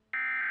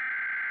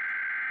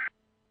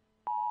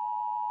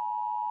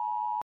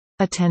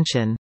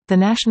Attention! The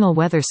National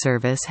Weather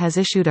Service has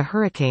issued a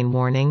hurricane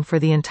warning for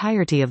the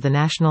entirety of the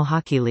National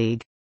Hockey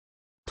League.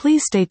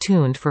 Please stay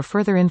tuned for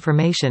further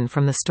information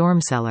from the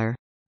Storm Cellar.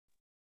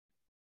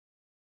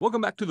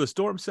 Welcome back to the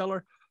Storm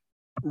Cellar.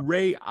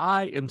 Ray,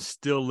 I am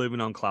still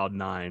living on cloud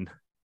 9.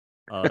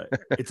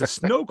 It's a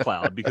snow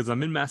cloud because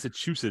I'm in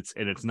Massachusetts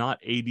and it's not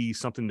 80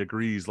 something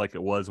degrees like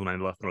it was when I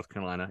left North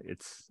Carolina.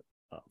 It's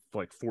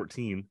like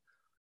 14,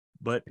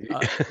 but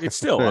it's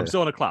still, I'm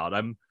still on a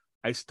cloud.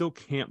 I still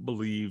can't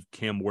believe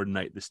Cam Ward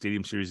night, the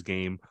Stadium Series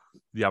game,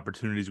 the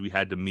opportunities we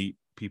had to meet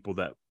people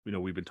that,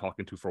 we've been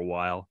talking to for a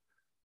while.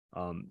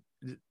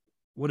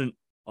 What an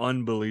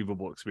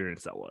unbelievable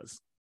experience that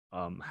was.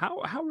 How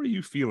are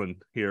you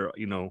feeling here,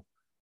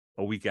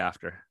 a week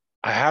after?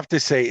 I have to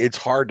say it's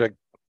hard to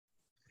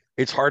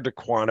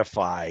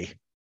quantify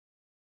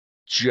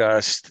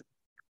just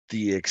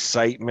the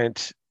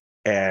excitement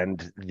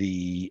and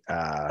the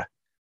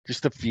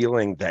just the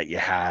feeling that you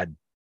had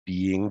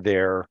being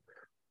there,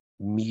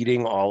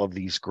 meeting all of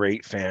these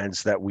great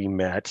fans that we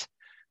met.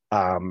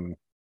 I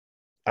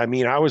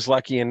was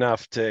lucky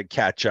enough to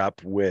catch up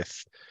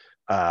with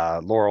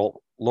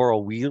Laurel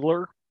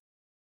Wheeler.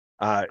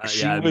 I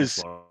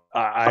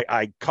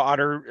caught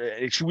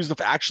her. She was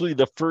actually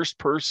the first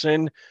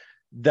person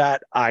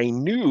that I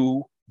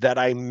knew that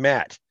I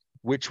met,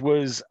 which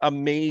was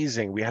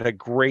amazing. We had a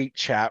great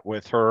chat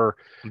with her.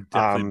 I'm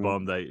definitely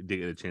bummed I didn't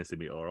get a chance to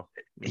meet Laurel.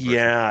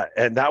 Yeah,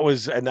 and that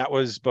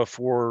was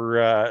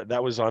before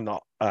that was on the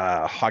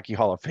Hockey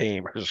Hall of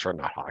Fame, or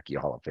not Hockey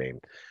Hall of Fame,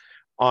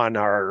 on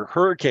our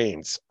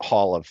Hurricanes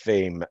Hall of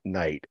Fame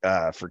night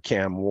for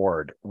Cam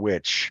Ward,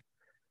 which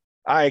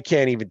I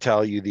can't even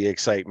tell you the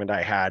excitement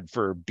I had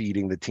for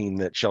beating the team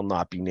that shall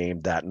not be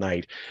named that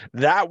night.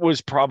 That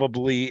was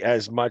probably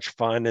as much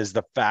fun as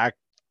the fact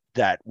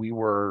that we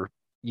were,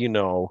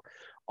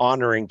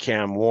 honoring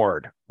Cam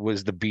Ward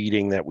was the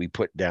beating that we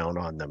put down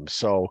on them.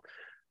 So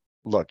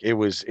look, it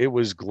was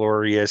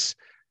glorious.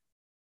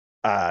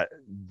 The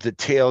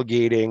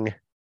tailgating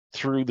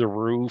through the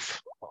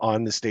roof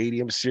on the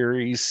Stadium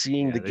Series,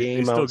 seeing the game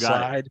they still outside.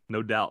 Got it,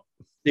 no doubt.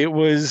 It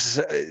was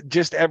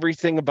just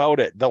everything about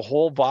it. The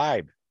whole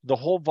vibe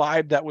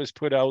that was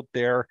put out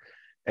there.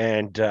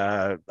 And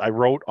I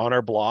wrote on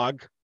our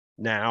blog,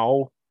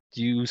 now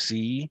do you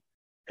see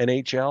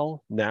NHL?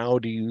 Now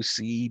do you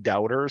see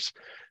doubters?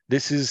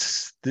 This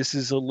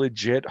is a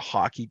legit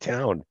hockey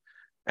town.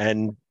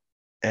 And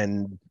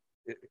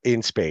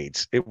in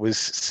spades, it was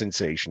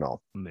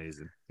sensational.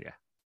 Amazing. Yeah.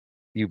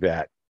 You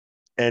bet.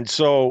 And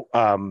so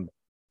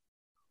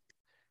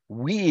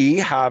we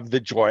have the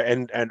joy,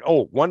 and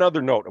one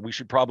other note, we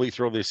should probably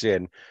throw this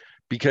in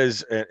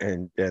because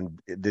and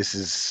this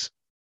is,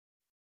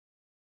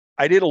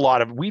 we did a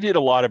lot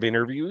of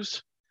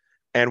interviews,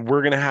 and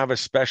we're going to have a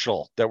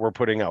special that we're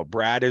putting out.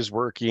 Brad is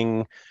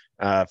working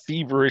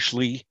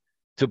feverishly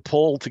to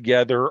pull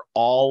together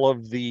all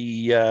of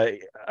the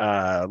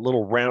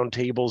little round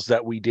tables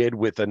that we did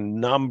with a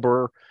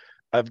number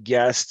of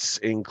guests,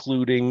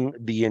 including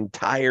the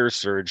entire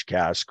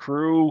SurgeCast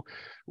crew.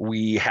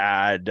 We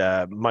had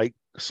Mike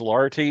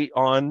Solarte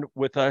on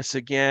with us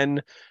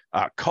again,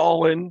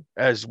 Colin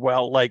as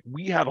well. Like,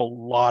 we had a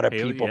lot of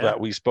people that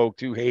we spoke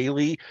to.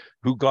 Haley,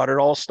 who got it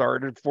all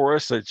started for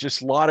us. So it's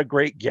just a lot of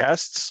great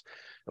guests,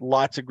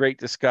 lots of great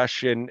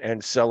discussion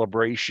and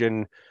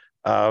celebration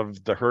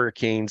of the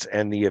Hurricanes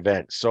and the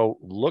event. So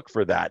look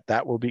for that.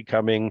 That will be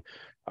coming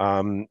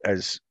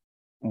as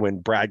when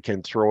Brad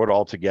can throw it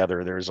all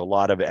together. There's a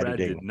lot of editing.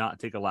 Brad did not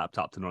take a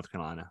laptop to North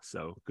Carolina,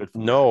 so good for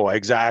No, Brad.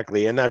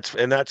 Exactly. And that's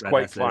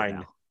quite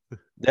fine.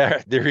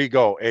 There you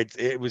go.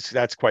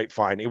 That's quite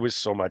fine. It was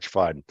so much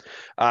fun.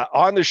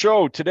 On the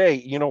show today,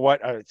 you know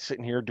what? I'm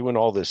sitting here doing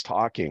all this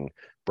talking,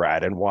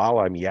 Brad, and while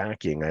I'm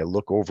yakking, I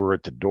look over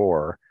at the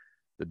door.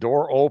 The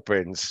door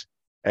opens,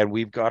 and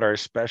we've got our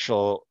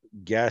special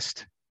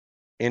guest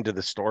into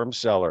the Storm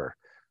Cellar.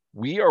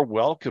 We are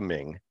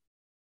welcoming,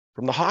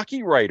 from the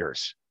Hockey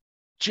Writers,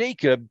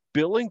 Jacob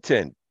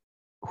Billington,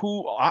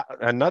 who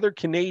another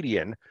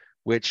Canadian,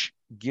 which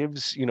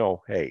gives,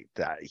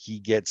 that he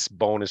gets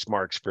bonus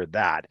marks for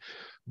that.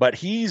 But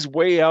he's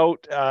way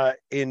out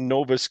in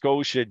Nova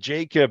Scotia.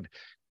 Jacob,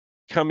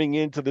 coming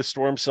into the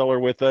Storm Cellar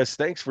with us.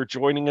 Thanks for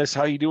joining us.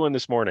 How you doing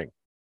this morning?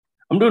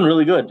 I'm doing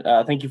really good.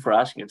 Thank you for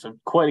asking. It's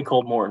quite a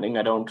cold morning.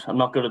 I'm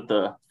not good at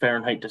the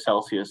Fahrenheit to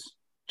Celsius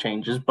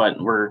changes,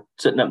 but we're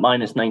sitting at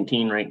minus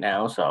 19 right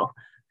now. So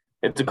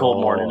it's a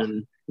cold morning,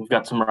 and we've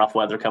got some rough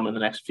weather coming in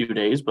the next few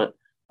days, but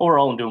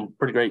overall I'm doing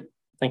pretty great.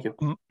 Thank you.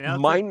 Yeah,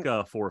 mine,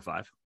 like 4 or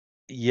 5.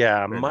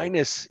 Yeah.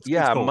 Minus,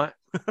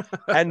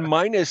 and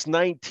minus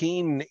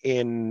 19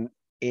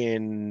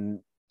 in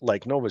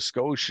like Nova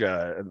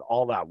Scotia and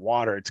all that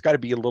water. It's got to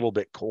be a little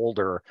bit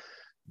colder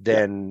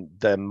than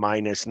the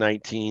minus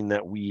 19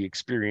 that we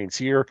experience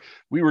here.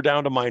 We were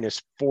down to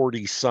minus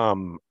 40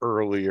 some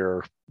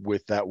earlier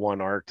with that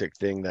one Arctic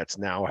thing that's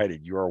now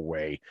headed your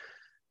way.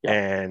 Yeah.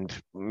 And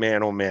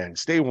man, oh man,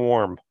 stay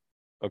warm.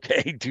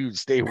 Okay, dude,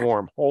 stay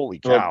warm. Holy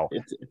cow.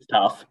 It's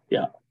tough.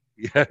 Yeah.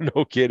 Yeah,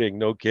 no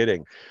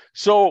kidding.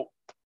 So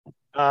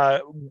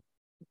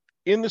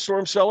in the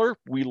Storm Cellar,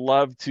 we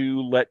love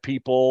to let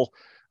people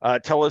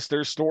tell us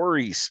their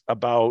stories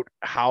about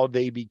how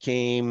they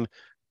became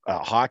a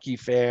hockey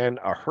fan,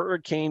 a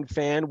Hurricane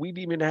fan. We've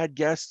even had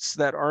guests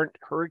that aren't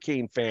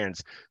Hurricane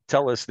fans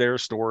tell us their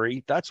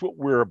story. That's what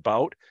we're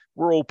about.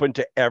 We're open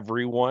to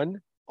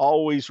everyone.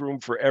 Always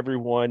room for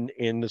everyone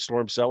in the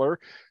Storm Cellar.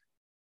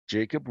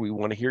 Jacob, we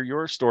want to hear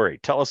your story.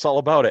 Tell us all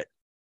about it.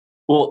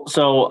 Well,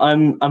 so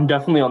I'm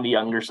definitely on the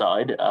younger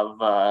side of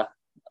a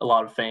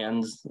lot of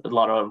fans, a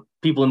lot of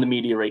people in the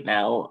media right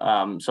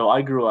now. So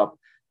I grew up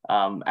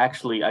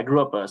I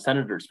grew up a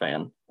Senators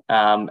fan.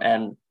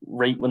 And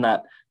right when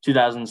that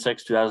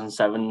 2006,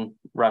 2007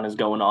 run is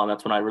going on,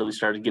 that's when I really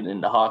started getting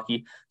into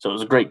hockey. So it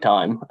was a great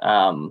time.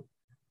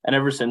 And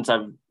ever since,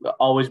 I've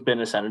always been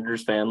a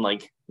Senators fan,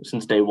 like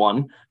since day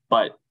one.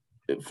 But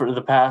for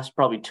the past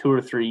probably 2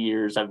 or 3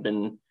 years, I've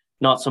been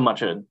not so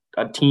much a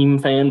team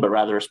fan, but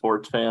rather a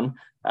sports fan.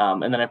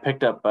 And then I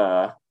picked up,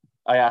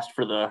 I asked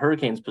for the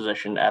Hurricanes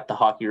position at the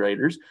Hockey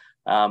Writers.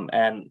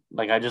 And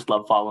like, I just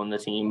love following the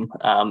team.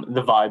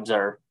 The vibes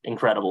are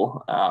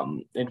incredible,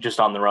 just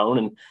on their own,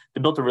 and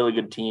they built a really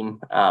good team.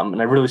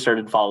 And I really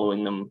started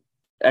following them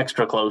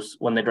extra close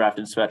when they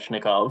drafted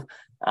Svechnikov,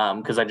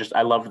 because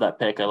I loved that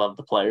pick. I loved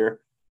the player.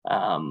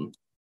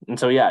 And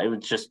so, yeah, it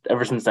was just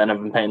ever since then,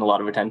 I've been paying a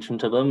lot of attention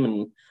to them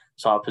and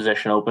saw a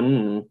position open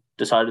and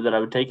decided that I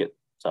would take it.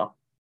 So,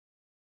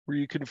 were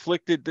you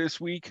conflicted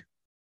this week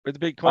with the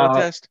big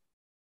contest?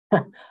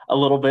 A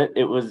little bit.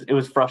 It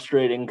was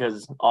frustrating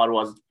because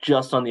Ottawa's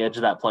just on the edge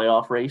of that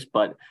playoff race,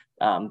 but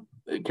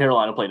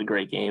Carolina played a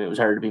great game. It was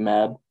hard to be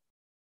mad.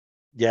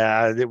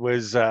 Yeah, it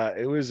was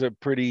a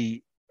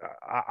pretty.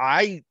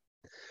 I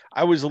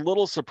was a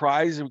little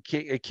surprised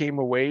it came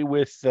away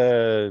with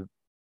the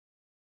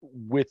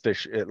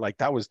like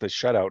that was the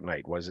shutout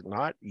night, was it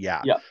not?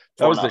 Yeah,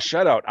 that was the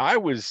shutout. I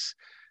was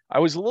a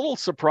little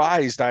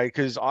surprised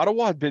because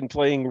Ottawa had been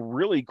playing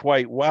really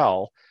quite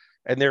well,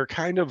 and they're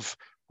kind of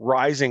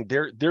rising.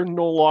 They're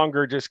no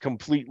longer just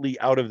completely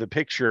out of the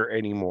picture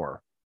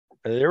anymore.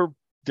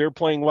 They're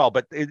playing well,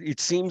 but it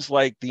seems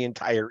like the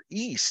entire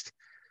East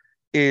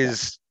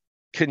is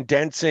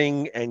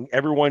condensing and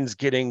everyone's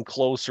getting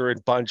closer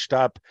and bunched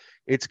up.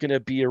 It's going to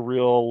be a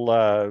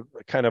real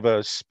kind of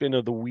a spin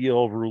of the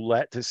wheel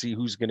roulette to see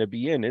who's going to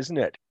be in, isn't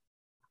it?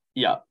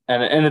 Yeah.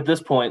 And at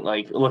this point,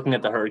 like looking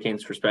at the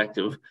Hurricanes'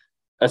 perspective,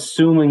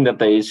 assuming that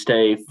they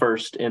stay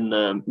first in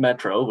the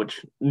Metro,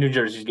 which New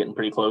Jersey's getting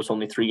pretty close,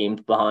 only 3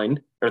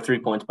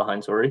 points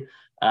behind, sorry.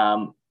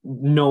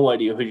 No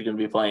idea who you're going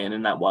to be playing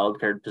in that wild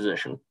card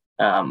position.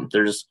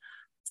 There's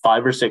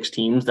 5 or 6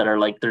 teams that are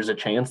like, there's a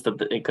chance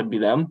that it could be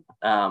them.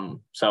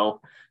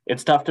 So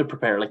it's tough to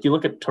prepare. Like you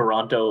look at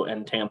Toronto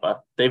and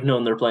Tampa, they've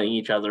known they're playing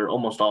each other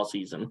almost all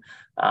season.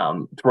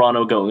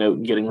 Toronto going out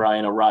and getting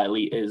Ryan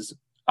O'Reilly is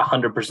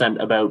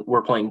 100% about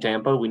we're playing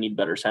Tampa. We need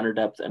better center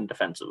depth and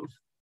defensive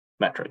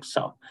metrics.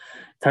 So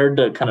it's hard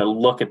to kind of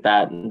look at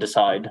that and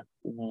decide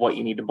what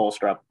you need to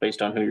bolster up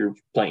based on who you're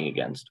playing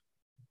against.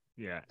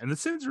 Yeah. And the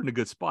Sens are in a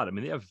good spot. I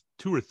mean, they have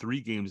 2 or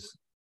 3 games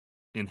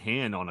in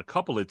hand on a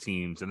couple of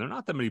teams, and they're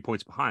not that many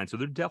points behind. So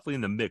they're definitely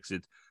in the mix.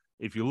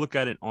 If you look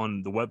at it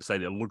on the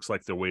website, it looks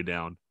like they're way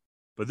down,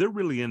 but they're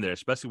really in there,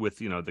 especially with,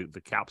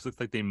 the Caps looks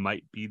like they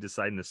might be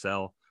deciding to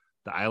sell.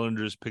 The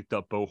Islanders picked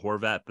up Bo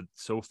Horvat, but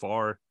so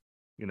far,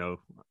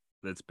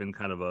 that's been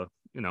kind of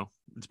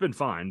it's been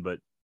fine, but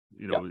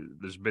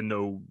there's been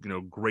no,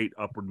 great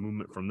upward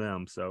movement from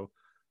them. So,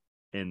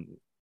 and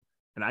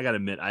I got to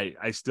admit,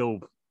 I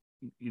still,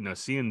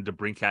 seeing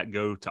DeBrincat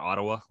go to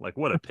Ottawa, like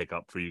what a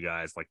pickup for you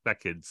guys. Like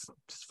that kid's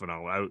just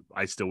phenomenal.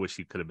 I still wish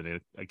he could have been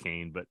a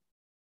Kane, but.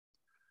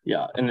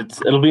 Yeah. And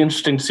it'll be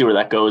interesting to see where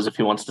that goes, if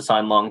he wants to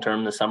sign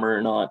long-term this summer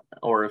or not,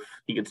 or if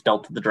he gets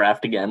dealt to the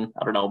draft again.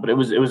 I don't know, but it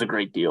was a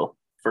great deal,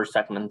 first,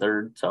 second, and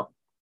third. So.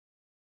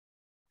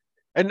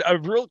 And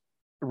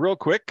real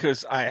quick,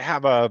 cause I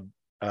have a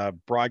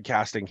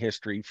broadcasting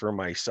history for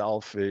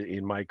myself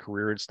in my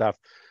career and stuff.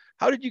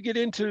 How did you get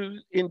into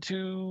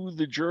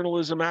the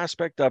journalism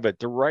aspect of it,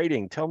 the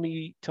writing? Tell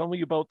me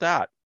about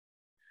that.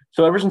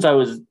 So ever since I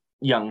was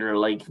younger,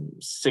 like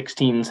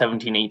 16,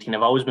 17, 18,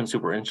 I've always been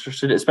super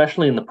interested,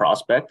 especially in the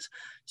prospects.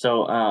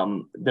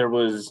 So there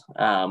was,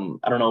 I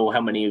don't know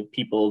how many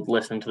people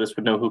listening to this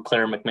would know who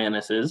Claire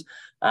McManus is,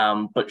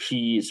 but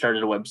she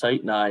started a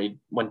website, and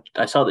when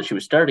I saw that she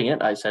was starting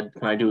it, I said,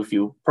 can I do a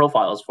few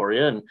profiles for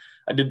you? And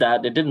I did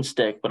that. It didn't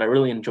stick, but I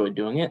really enjoyed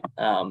doing it.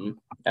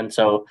 And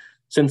so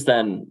since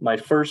then, my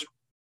first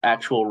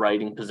actual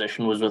writing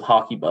position was with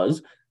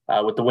HockeyBuzz,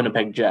 with the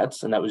Winnipeg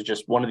Jets, and that was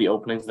just one of the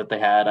openings that they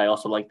had. I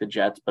also liked the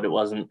Jets, but it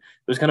was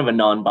kind of a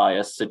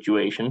non-biased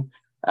situation.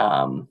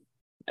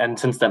 And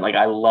since then, like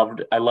I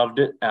loved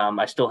it.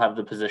 I still have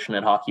the position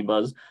at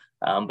HockeyBuzz,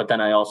 but then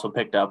I also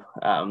picked up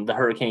the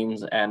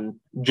Hurricanes and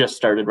just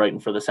started writing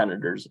for the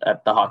Senators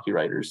at the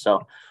HockeyWriters. So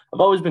I've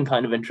always been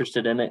kind of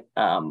interested in it.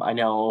 I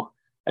know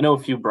a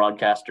few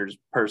broadcasters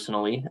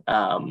personally,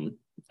 and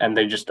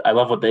I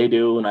love what they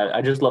do, and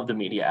I just love the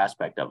media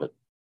aspect of it.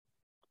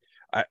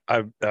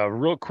 A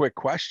real quick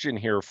question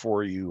here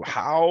for you.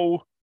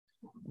 How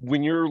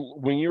when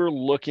you're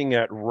looking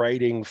at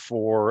writing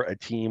for a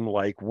team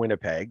like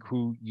Winnipeg,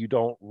 who you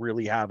don't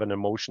really have an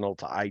emotional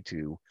tie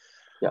to,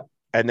 yeah,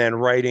 and then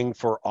writing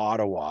for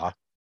Ottawa,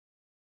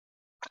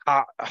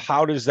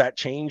 how does that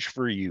change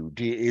for you?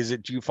 Do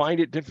you find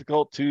it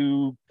difficult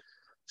to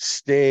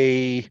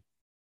stay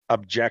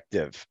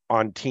objective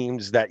on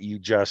teams that you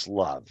just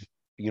love?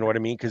 You know what I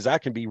mean? Because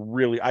that can be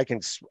really, I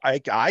can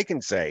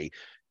say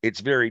it's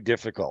very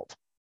difficult.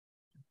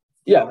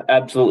 Yeah,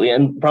 absolutely.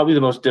 And probably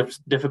the most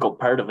difficult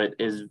part of it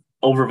is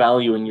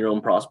overvaluing your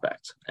own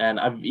prospects. And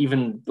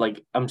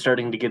I'm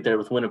starting to get there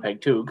with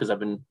Winnipeg too, because I've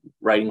been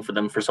writing for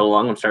them for so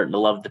long. I'm starting to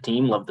love the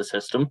team, love the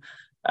system.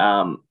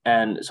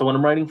 And so when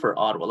I'm writing for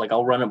Ottawa, like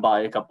I'll run it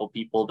by a couple of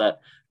people that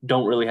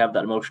don't really have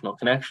that emotional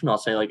connection. I'll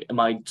say, like, am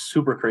I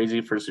super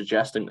crazy for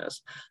suggesting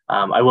this?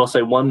 I will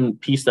say one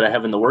piece that I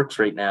have in the works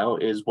right now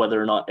is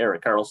whether or not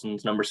Erik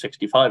Karlsson's number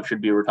 65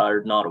 should be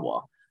retired in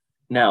Ottawa.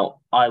 Now,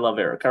 I love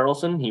Erik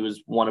Karlsson. He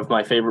was one of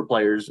my favorite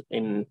players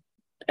in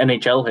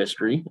NHL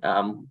history.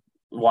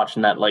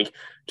 Watching that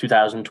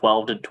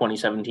 2012 to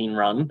 2017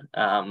 run,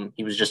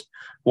 he was just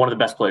one of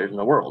the best players in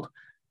the world.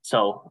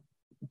 So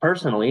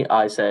personally,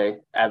 I say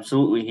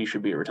absolutely he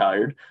should be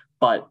retired.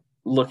 But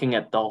looking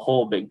at the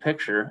whole big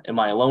picture, am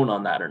I alone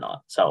on that or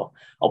not? So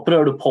I'll put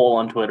out a poll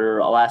on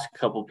Twitter. I'll ask a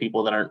couple of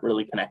people that aren't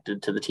really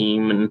connected to the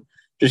team and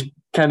just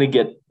kind of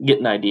get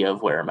an idea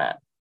of where I'm at.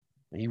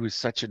 He was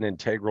such an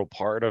integral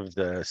part of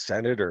the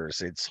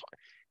Senators.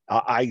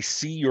 I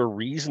see your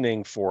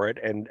reasoning for it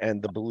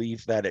and the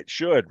belief that it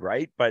should,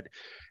 right? But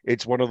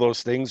it's one of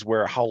those things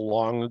where how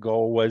long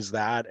ago was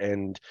that?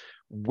 And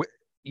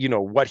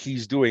what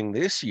he's doing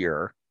this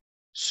year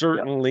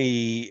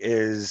certainly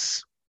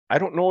is, I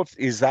don't know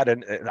if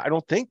I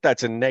don't think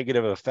that's a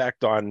negative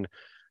effect on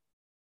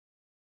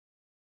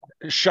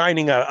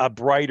shining a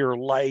brighter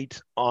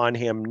light on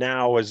him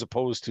now as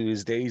opposed to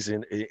his days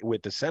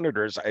with the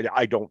Senators.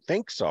 I don't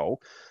think so,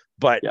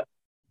 but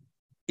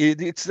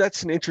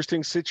that's an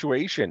interesting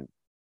situation.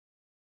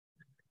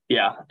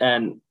 Yeah,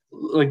 and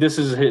this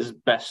is his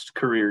best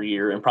career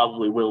year, and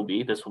probably will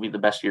be. This will be the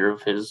best year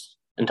of his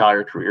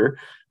entire career.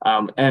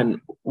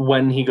 And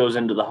when he goes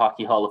into the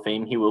Hockey Hall of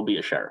Fame, he will be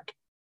a Shark.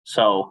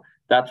 So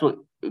that's what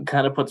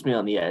kind of puts me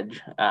on the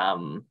edge.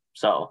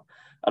 So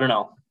I don't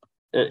know.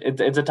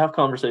 It's a tough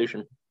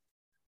conversation.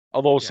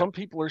 Although some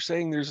people are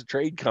saying there's a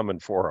trade coming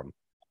for him.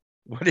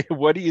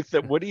 What do you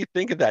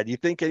think of that? Do you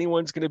think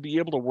anyone's going to be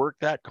able to work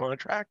that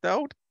contract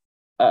out?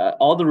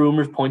 All the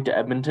rumors point to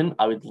Edmonton.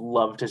 I would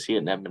love to see it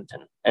in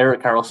Edmonton.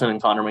 Erik Karlsson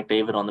and Connor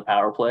McDavid on the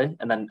power play,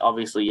 and then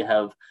obviously you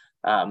have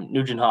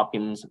Nugent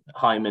Hopkins,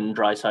 Hyman,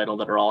 Draisaitl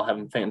that are all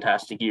having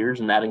fantastic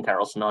years, and adding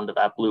Karlsson onto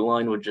that blue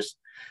line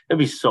it'd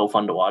be so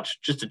fun to watch.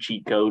 Just a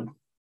cheat code.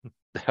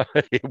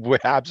 It would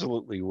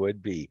absolutely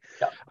would be.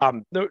 Yeah.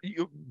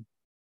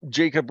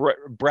 Jacob,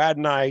 Brad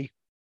and I,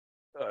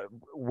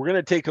 we're going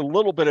to take a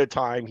little bit of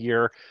time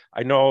here.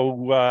 I know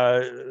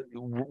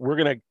we're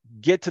going to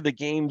get to the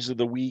games of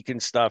the week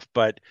and stuff,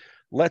 but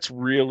let's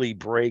really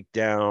break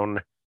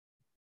down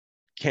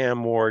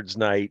Cam Ward's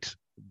night,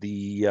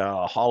 the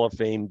Hall of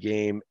Fame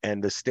game,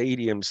 and the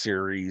Stadium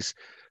Series.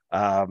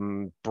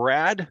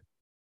 Brad,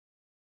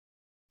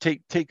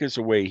 take us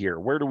away here.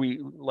 Where do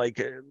we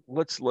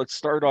let's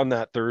start on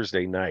that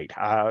Thursday night.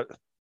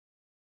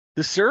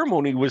 The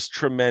ceremony was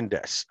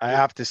tremendous, I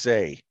have to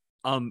say.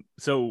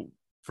 So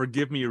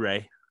forgive me,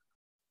 Ray,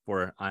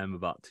 for I am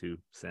about to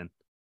sin.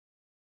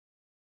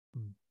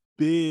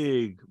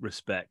 Big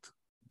respect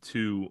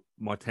to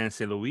Martin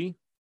St. Louis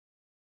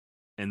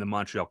and the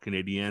Montreal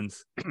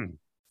Canadiens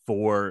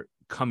for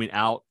coming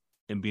out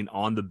and being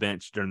on the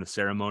bench during the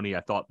ceremony.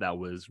 I thought that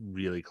was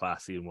really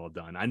classy and well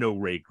done. I know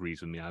Ray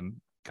agrees with me.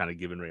 I'm kind of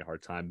giving Ray a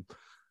hard time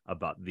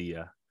about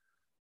the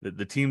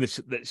team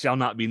that shall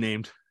not be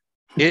named.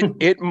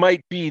 It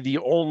might be the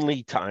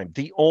only time.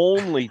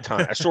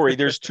 Sorry,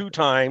 there's two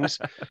times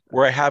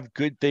where I have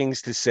good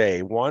things to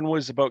say. One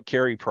was about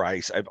Carey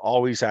Price. I've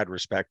always had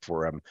respect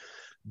for him,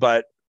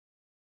 but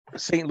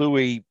St.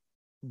 Louis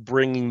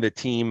bringing the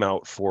team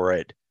out for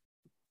it,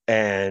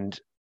 and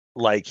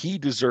he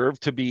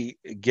deserved to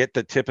get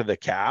the tip of the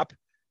cap.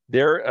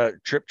 There,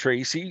 Trip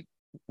Tracy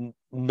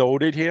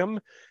noted him,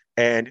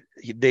 and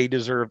they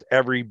deserved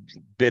every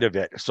bit of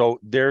it. So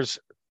there's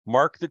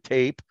mark the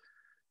tape.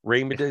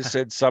 Raymond has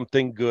said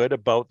something good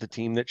about the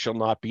team that shall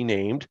not be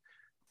named.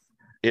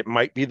 It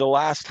might be the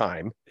last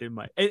time. It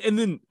might. And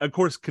then, of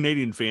course,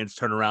 Canadian fans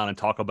turn around and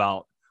talk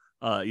about,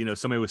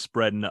 somebody was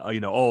spreading,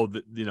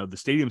 the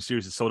Stadium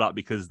Series is sold out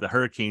because the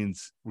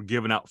Hurricanes were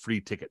giving out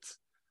free tickets.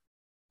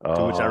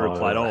 To which I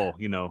replied,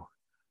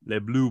 le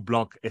bleu,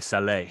 blanc et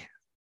salé.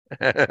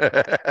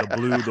 The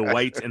blue, the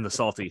white, and the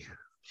salty.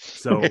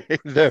 So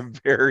the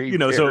very,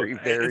 very,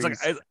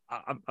 it's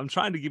I'm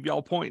trying to give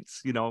y'all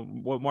points.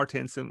 What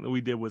Martin St.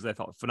 Louis did was, I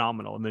thought,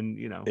 phenomenal. And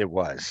then it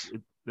was.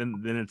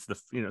 Then it's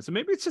so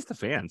maybe it's just the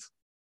fans.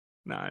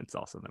 No, it's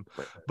also them.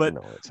 But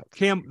no,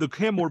 the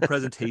Cam Ward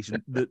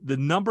presentation, the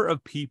number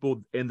of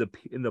people and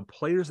the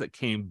players that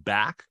came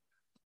back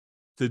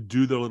to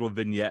do their little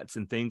vignettes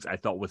and things, I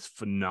thought was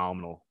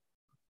phenomenal.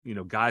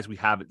 guys we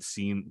haven't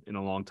seen in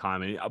a long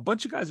time. And a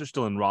bunch of guys are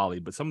still in Raleigh,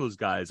 but some of those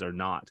guys are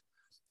not.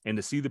 And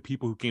to see the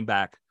people who came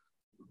back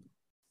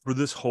for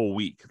this whole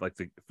week, like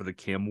for the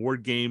Cam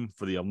Ward game,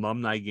 for the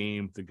alumni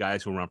game, the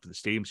guys who were around for the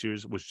Stadium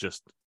Series, was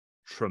just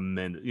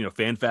tremendous.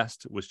 Fan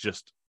Fest was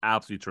just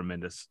absolutely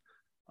tremendous.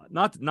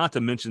 Not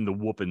to mention the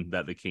whooping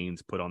that the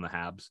Canes put on the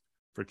Habs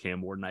for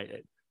Cam Ward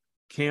night.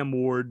 Cam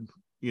Ward,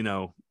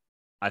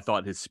 I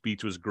thought his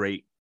speech was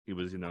great. He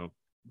was,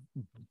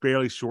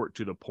 barely short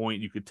to the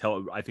point. You could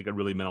tell, I think it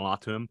really meant a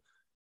lot to him.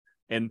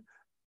 And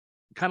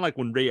kind of like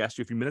when Ray asked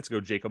you a few minutes ago,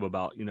 Jacob,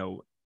 about,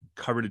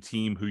 covering a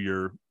team who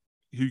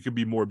you could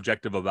be more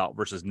objective about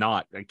versus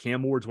not. And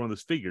Cam Ward's one of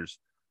those figures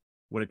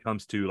when it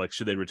comes to, like,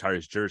 should they retire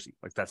his jersey?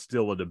 Like, that's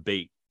still a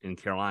debate in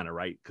Carolina,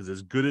 right? Because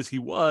as good as he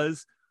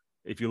was,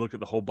 if you look at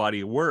the whole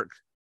body of work,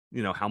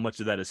 how much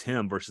of that is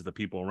him versus the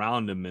people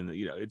around him. And,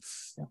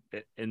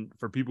 and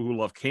for people who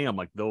love Cam,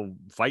 like, they'll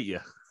fight you,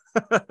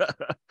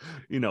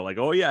 like,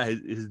 oh yeah,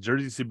 his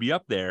jersey should be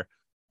up there.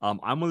 I'm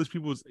one of those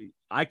people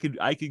I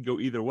could go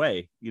either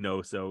way,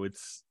 so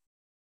it's,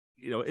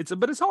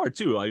 but it's hard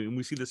too. I mean,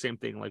 we see the same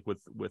thing like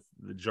with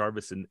the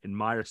Jarvis and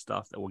Meyer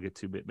stuff that we'll get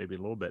to maybe a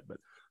little bit, but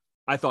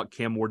I thought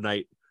Cam Ward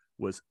night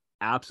was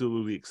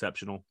absolutely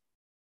exceptional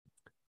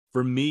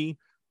for me.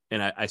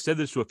 And I said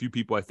this to a few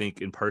people, I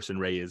think in person,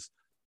 Ray, is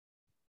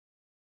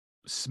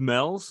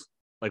smells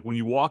like when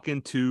you walk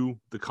into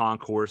the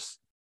concourse,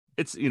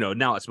 it's,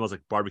 now it smells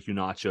like barbecue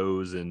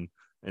nachos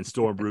and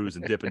Storm Brews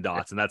and Dippin'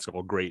 Dots, and that's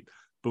all great.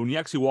 But when you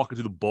actually walk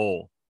into the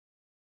bowl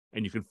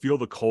and you can feel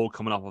the cold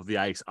coming off of the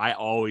ice, I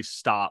always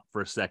stop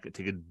for a second,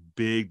 take a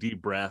big,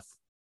 deep breath,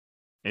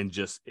 and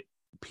just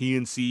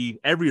PNC,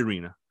 every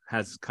arena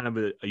has kind of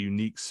a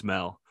unique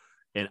smell.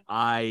 And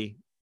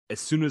as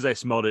soon as I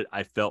smelled it,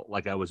 I felt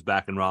like I was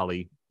back in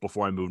Raleigh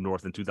before I moved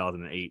north in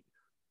 2008.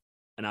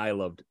 And I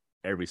loved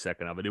every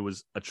second of it. It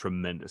was a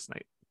tremendous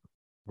night.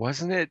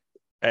 Wasn't it?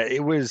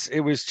 It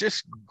was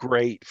just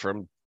great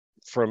from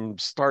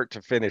start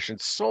to finish.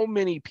 And so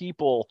many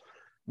people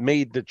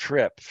made the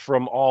trip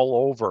from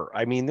all over.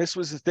 I mean, this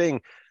was the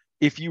thing.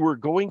 If you were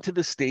going to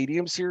the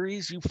Stadium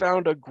Series, you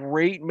found a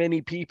great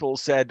many people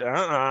said,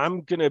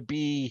 I'm going to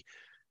be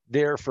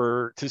there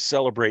to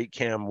celebrate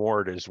Cam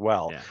Ward as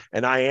well. Yeah.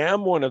 And I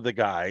am one of the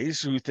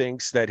guys who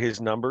thinks that his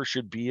number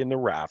should be in the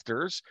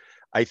rafters.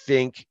 I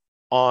think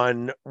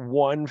on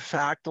one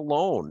fact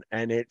alone,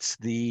 and it's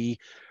the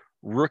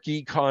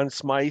rookie Conn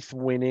Smythe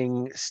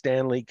winning,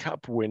 Stanley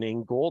Cup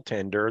winning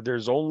goaltender.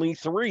 There's only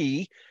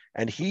 3,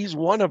 and he's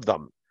one of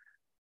them.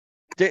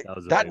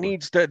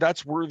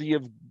 That's worthy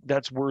of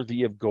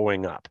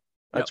going up.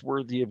 That's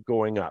worthy of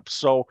going up.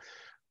 So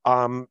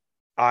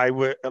I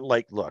would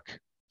look,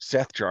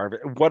 Seth Jarvis,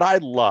 what I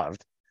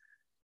loved,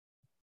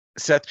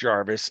 Seth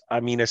Jarvis, I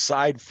mean,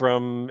 aside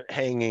from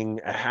hanging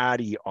a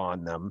hattie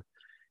on them,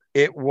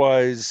 it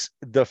was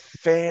the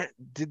fan.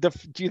 Do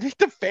you think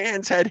the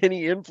fans had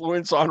any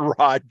influence on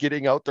Rod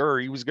getting out there, or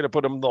he was going to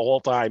put him the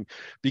whole time?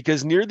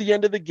 Because near the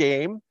end of the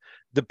game,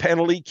 the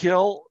penalty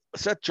kill,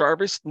 Seth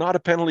Jarvis, not a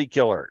penalty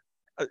killer.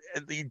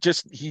 He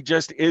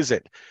just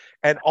isn't.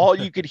 And all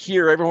you could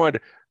hear, everyone,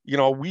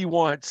 we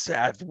want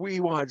Seth,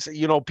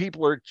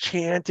 people are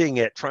chanting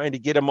it, trying to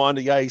get him on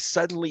the ice.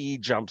 Suddenly he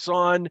jumps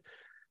on,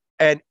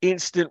 and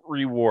instant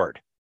reward.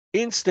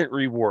 He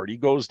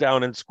goes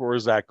down and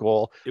scores that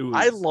goal.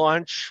 I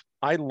launch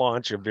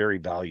a very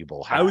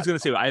valuable hat. I was going to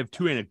say, I have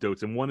 2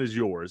 anecdotes, and one is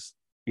yours.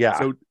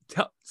 Yeah.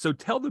 So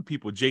tell the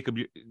people, Jacob,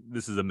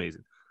 this is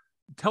amazing.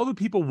 Tell the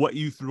people what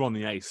you threw on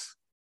the ice.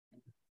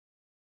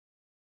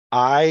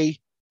 I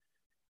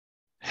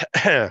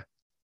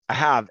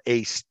have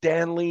a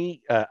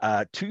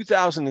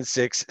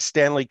 2006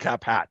 Stanley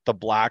Cup hat, the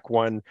black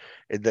one,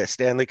 the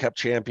Stanley Cup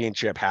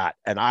championship hat.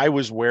 And I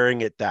was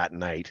wearing it that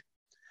night.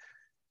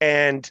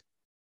 And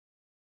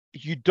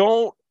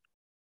it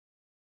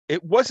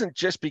wasn't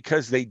just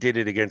because they did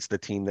it against the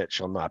team that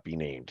shall not be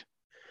named.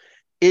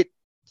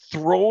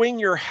 Throwing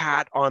your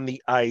hat on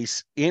the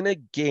ice in a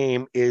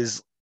game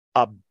is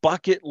a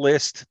bucket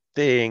list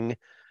thing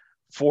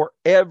for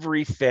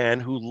every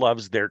fan who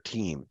loves their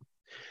team.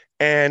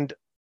 And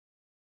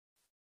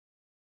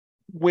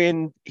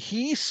when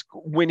he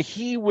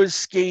was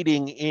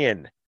skating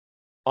in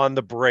on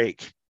the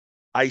break,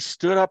 I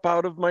stood up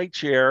out of my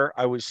chair.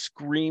 I was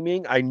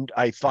screaming.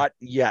 I thought,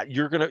 yeah,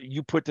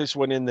 you put this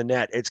one in the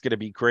net. It's going to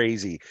be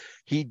crazy.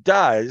 He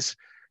does.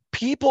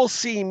 People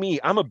see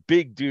me. I'm a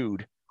big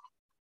dude.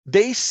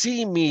 They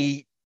see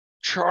me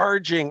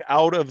charging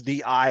out of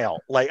the aisle,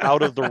 like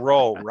out of the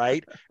row,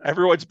 right?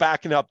 Everyone's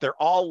backing up. They're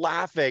all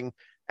laughing.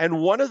 And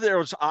one of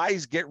those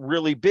eyes get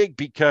really big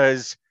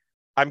because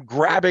I'm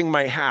grabbing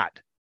my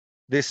hat,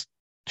 this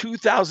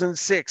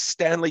 2006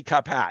 Stanley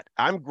Cup hat.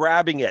 I'm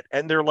grabbing it.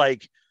 And they're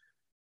like,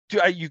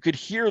 you could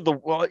hear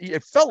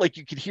it felt like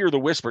you could hear the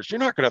whispers. You're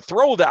not going to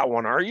throw that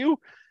one, are you?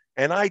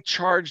 And I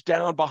charged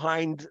down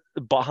behind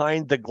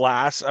the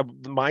glass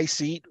of my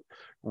seat,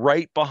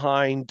 right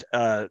behind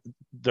the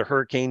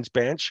Hurricanes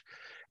bench.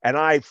 And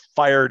I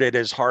fired it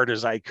as hard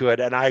as I could.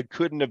 And I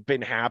couldn't have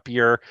been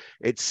happier.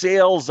 It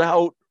sails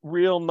out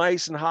real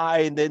nice and high,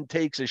 and then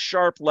takes a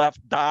sharp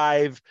left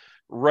dive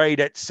right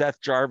at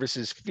Seth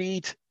Jarvis's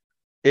feet.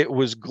 It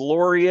was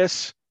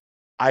glorious.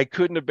 I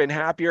couldn't have been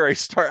happier. It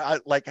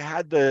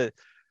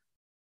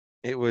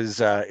was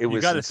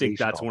You got to think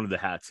that's one of the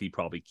hats he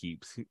probably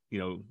keeps. You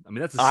know, I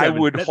mean, that's a 7. I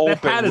would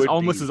hope that hat is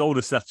almost be. as old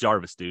as Seth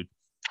Jarvis, dude.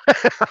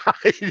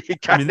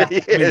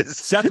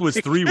 Seth was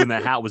 3 when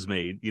that hat was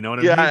made. You know what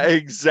I mean? Yeah,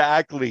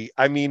 exactly.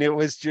 I mean, it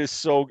was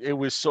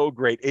so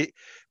great.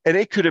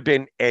 It could have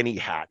been any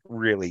hat,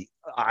 really.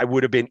 I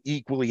would have been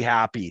equally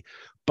happy,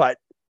 but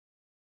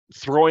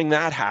throwing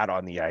that hat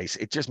on the ice,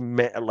 it just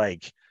meant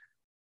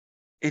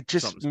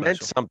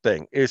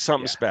something. It's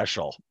something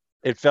special.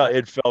 It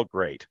felt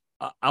great.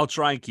 I'll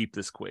try and keep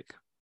this quick.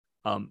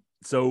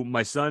 So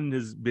my son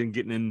has been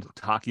getting into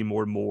hockey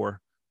more and more.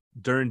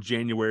 During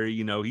January,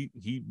 you know,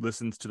 he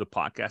listens to the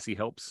podcast. He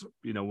helps,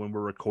 you know, when we're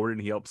recording,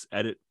 he helps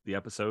edit the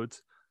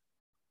episodes.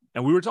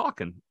 And we were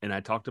talking, and I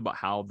talked about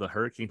how the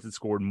Hurricanes had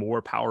scored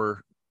more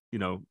power, you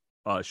know,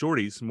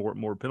 shorties,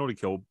 more penalty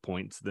kill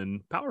points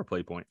than power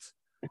play points.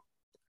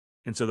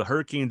 And so the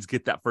Hurricanes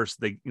get that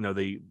first, they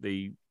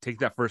take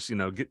that first, you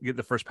know, get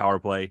the first power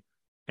play.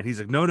 And he's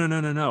like, no. And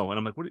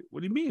I'm like, what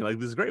do you mean? Like,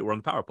 this is great. We're on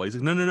the power play. He's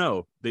like,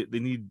 no. They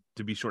need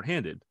to be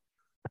shorthanded.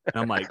 And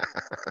I'm like,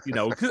 you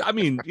know, because I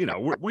mean, you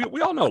know,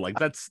 we all know, like,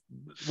 that's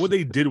what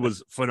they did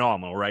was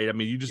phenomenal, right? I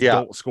mean, you just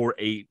don't score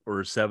 8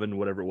 or 7,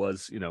 whatever it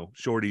was, you know,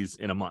 shorties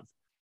in a month.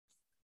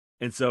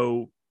 And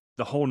so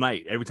the whole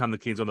night, every time the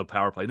Canes on the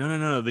power play,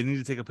 no, they need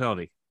to take a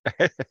penalty.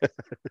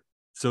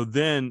 So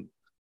then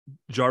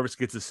Jarvis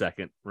gets a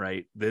second,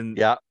 right? Then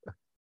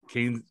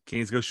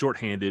Canes go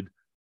shorthanded.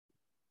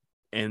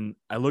 And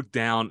I look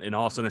down, and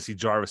all of a sudden I see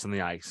Jarvis on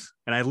the ice.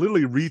 And I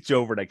literally reach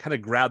over and I kind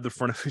of grab the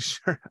front of his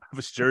shirt, of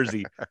his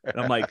jersey. And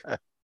I'm like,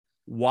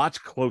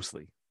 watch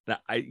closely. Now,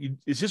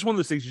 it's just one of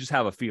those things you just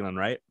have a feeling,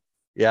 right?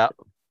 Yeah.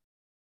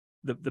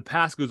 The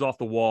pass goes off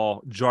the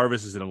wall.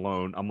 Jarvis isn't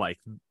alone. I'm like,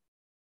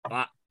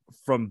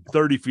 from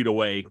 30 feet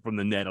away from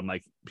the net, I'm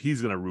like,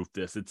 he's going to roof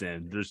this. It's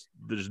in.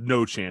 There's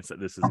no chance that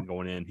this isn't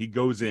going in. He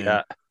goes in.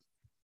 Yeah.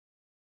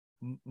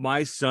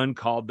 My son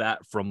called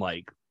that from,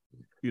 like,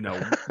 you know,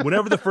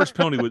 whenever the first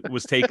penalty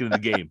was taken in the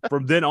game.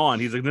 From then on,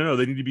 he's like, no,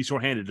 they need to be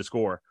shorthanded to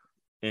score.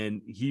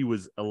 And he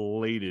was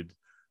elated.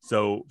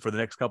 So for the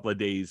next couple of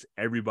days,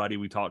 everybody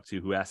we talked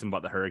to who asked him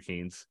about the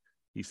Hurricanes,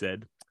 he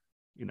said,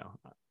 you know,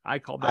 I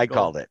called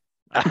it.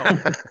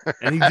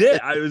 And he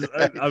did. I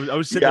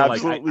was sitting there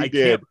like,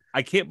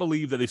 I can't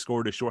believe that they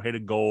scored a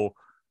shorthanded goal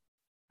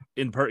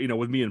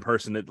with me in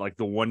person at, like,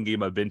 the one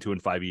game I've been to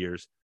in 5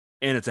 years.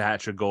 And it's a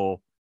hat trick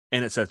goal.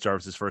 And it's Seth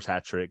Jarvis's first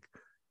hat trick.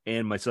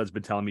 And my son's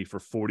been telling me for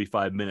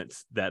 45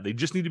 minutes that they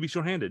just need to be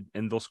shorthanded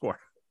and they'll score.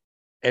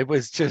 It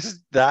was just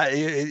that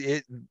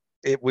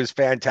it was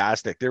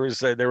fantastic.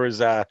 It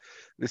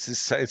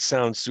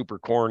sounds super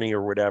corny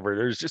or whatever.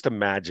 There's just a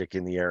magic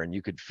in the air, and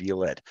you could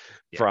feel it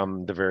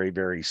from the very,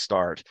 very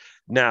start.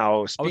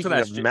 Now, speaking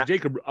of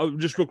Jacob,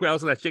 just real quick, I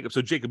was going to ask Jacob.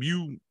 So Jacob,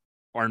 you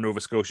are in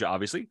Nova Scotia,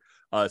 obviously.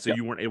 So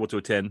you weren't able to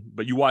attend,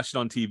 but you watched it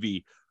on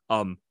TV.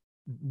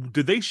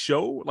 Did they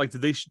show, like,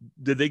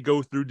 did they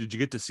go through, did you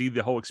get to see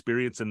the whole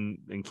experience and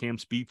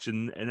Cam's speech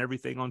and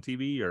everything on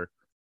TV, or?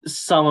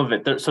 Some of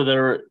it.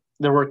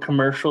 There were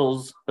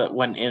commercials that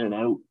went in and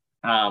out.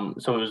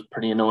 So it was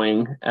pretty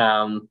annoying.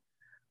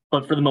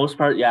 But for the most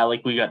part,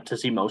 like, we got to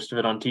see most of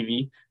it on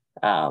TV.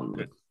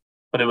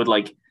 But it would,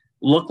 like,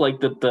 look like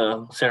that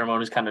the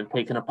ceremony's kind of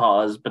taking a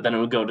pause, but then it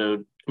would go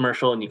to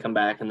commercial and you come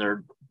back and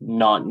they're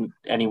not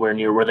anywhere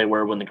near where they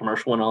were when the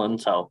commercial went on.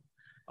 So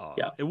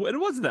it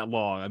wasn't that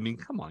long. I mean,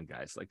 come on,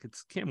 guys. Like,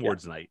 it's Cam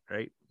Ward's night,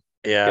 right?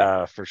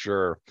 Yeah, for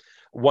sure.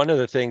 One of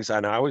the things,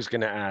 and I was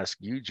going to ask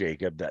you,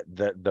 Jacob, that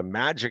the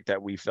magic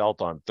that we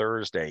felt on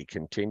Thursday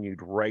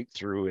continued right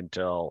through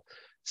until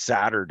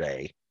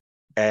Saturday.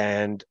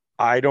 And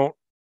I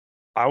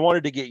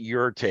wanted to get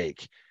your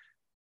take.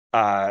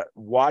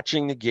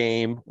 Watching the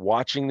game,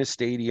 watching the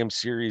Stadium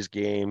Series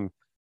game,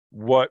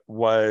 what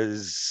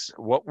was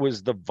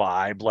the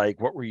vibe like?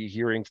 What were you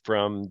hearing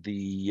from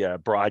the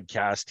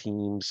broadcast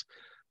teams?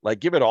 Like,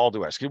 give it all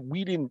to us.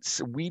 We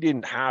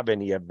didn't have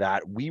any of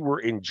that. We were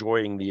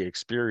enjoying the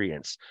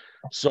experience.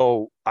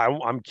 So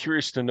I'm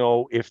curious to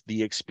know if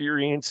the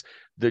experience,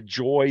 the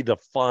joy, the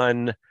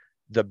fun,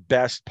 the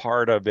best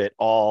part of it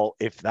all,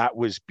 if that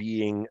was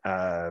being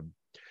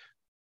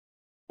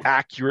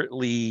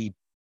accurately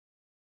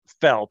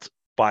felt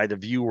by the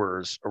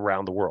viewers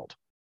around the world.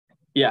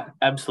 Yeah,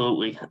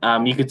 absolutely.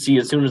 You could see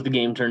as soon as the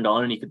game turned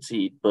on, and you could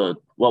see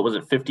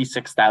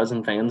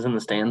 56,000 fans in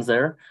the stands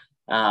there.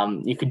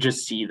 You could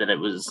just see that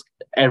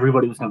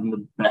everybody was having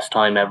the best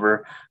time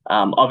ever.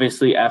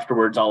 Obviously,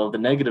 afterwards, all of the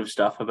negative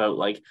stuff about,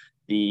 like,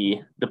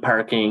 the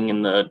parking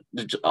and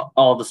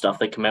all the stuff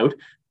that came out,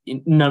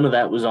 none of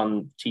that was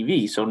on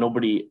TV. So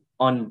nobody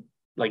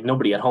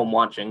at home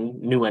watching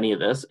knew any of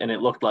this, and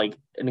it looked like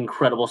an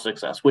incredible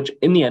success, which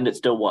in the end it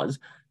still was.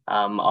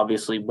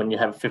 Obviously, when you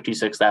have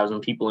 56,000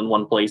 people in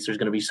one place, there's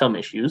going to be some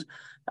issues.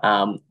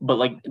 But,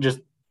 like, just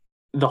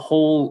the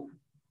whole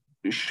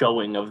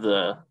showing of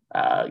the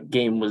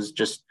game was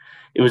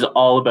it was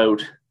all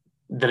about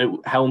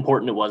how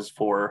important it was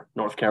for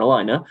North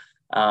Carolina,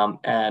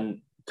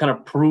 and kind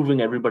of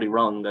proving everybody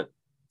wrong that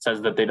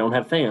says that they don't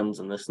have fans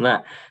and this and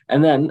that.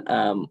 And then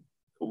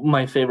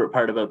my favorite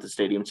part about the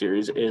Stadium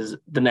Series is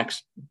the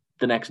next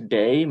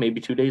day, maybe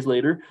 2 days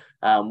later,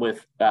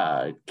 with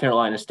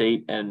Carolina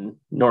State and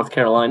North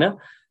Carolina.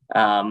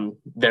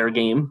 Their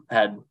game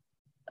had,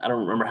 I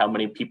don't remember how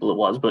many people it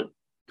was, but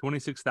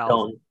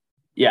 26,000.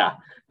 Yeah,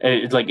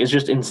 it's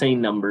just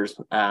insane numbers,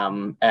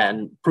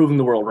 and proving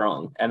the world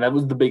wrong. And that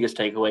was the biggest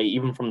takeaway,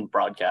 even from the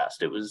broadcast.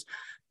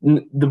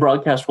 The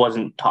broadcast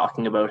wasn't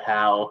talking about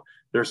how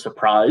they're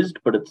surprised,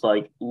 but it's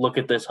like, look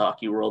at this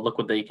hockey world, look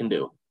what they can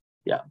do.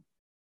 Yeah.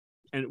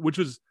 And which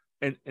was,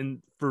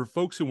 and for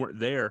folks who weren't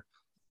there,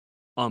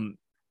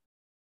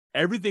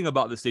 everything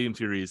about the Stadium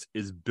Series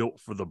is built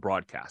for the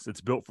broadcast.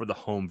 It's built for the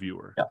home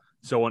viewer. Yeah.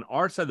 So on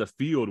our side of the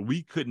field,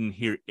 we couldn't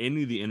hear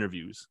any of the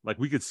interviews. Like,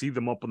 we could see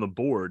them up on the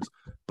boards,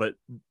 but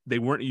they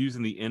weren't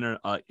using the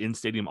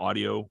in-stadium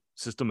audio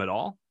system at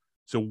all.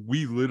 So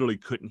we literally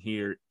couldn't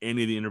hear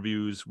any of the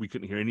interviews. We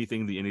couldn't hear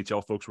anything the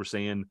NHL folks were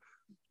saying.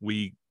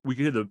 We could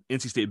hear the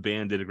NC State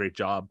band did a great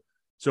job.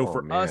 So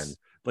for us,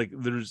 like,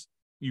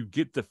 you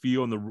get the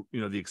feel and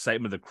the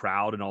excitement of the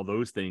crowd and all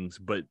those things,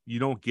 but you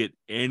don't get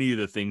any of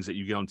the things that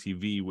you get on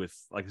TV with,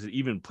 like I said,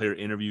 even player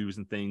interviews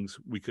and things.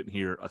 We couldn't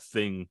hear a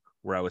thing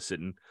where I was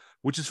sitting,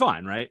 which is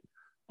fine, right?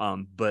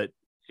 But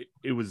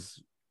it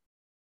was,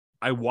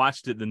 I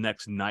watched it the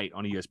next night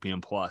on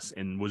ESPN Plus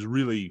and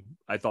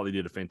I thought they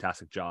did a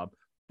fantastic job.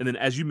 And then,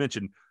 as you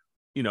mentioned,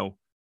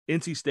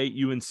 NC State,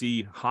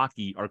 UNC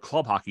hockey are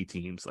club hockey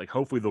teams. Like,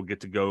 hopefully they'll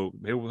get to go.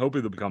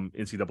 Hopefully they'll become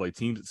NCAA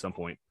teams at some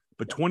point.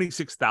 But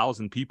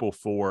 26,000 people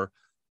for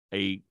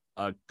a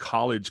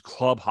college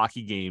club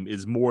hockey game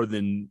is more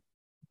than,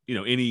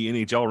 any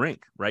NHL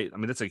rink, right? I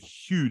mean, that's a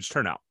huge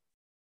turnout.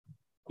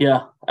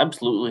 Yeah,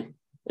 absolutely.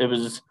 It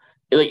was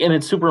and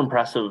it's super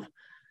impressive,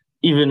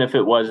 even if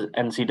it was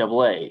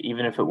NCAA,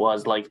 even if it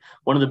was like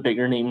one of the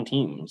bigger name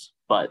teams.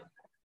 But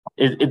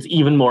it's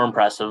even more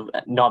impressive,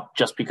 not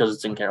just because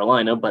it's in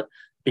Carolina, but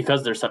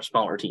because they're such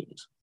smaller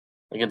teams.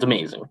 Like, it's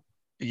amazing.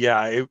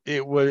 Yeah,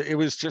 it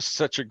was just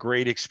such a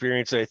great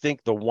experience. I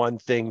think the one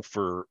thing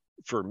for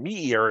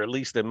me, or at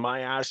least in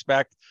my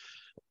aspect,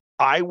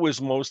 I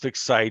was most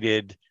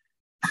excited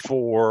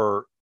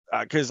for,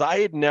 because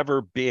I had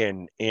never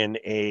been in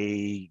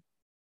a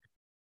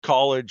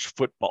college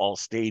football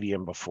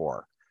stadium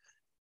before,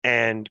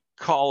 and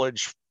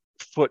college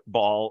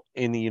football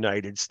in the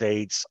United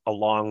States,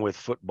 along with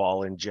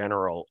football in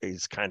general,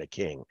 is kind of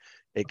king.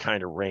 It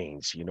kind of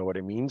reigns, you know what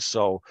I mean?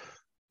 So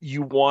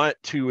you want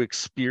to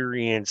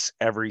experience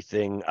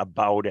everything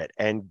about it,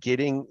 and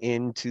getting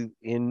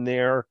in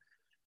there.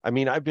 I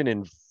mean, I've been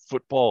in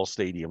football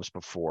stadiums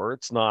before.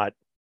 It's not,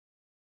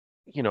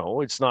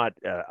 it's not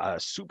a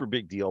super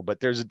big deal, but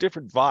there's a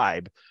different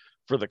vibe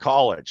for the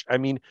college. I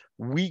mean,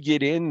 we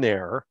get in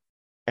there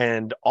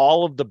and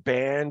all of the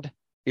band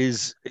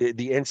the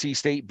NC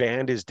State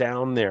band is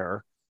down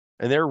there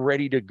and they're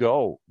ready to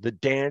go. The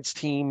dance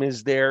team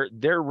is there.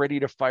 They're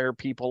ready to fire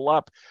people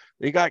up.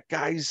 They got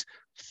guys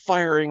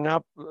firing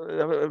up,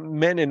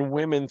 men and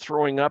women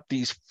throwing up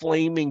these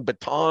flaming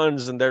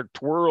batons, and they're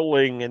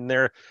twirling, and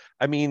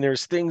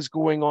there's things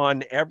going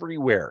on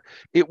everywhere.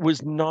 It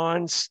was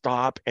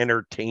nonstop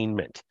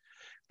entertainment,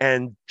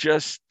 and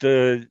just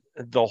the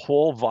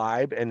whole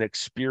vibe and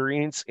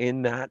experience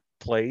in that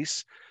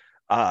place.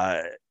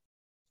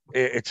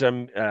 It's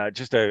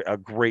just a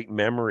great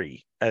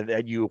memory,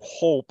 that you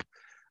hope.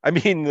 I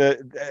mean,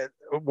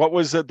 what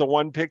was it? The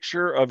one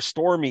picture of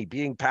Stormy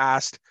being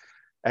passed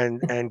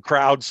and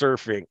crowd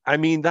surfing. I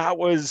mean,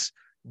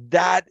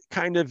 that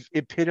kind of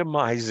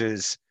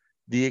epitomizes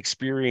the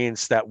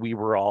experience that we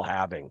were all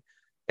having.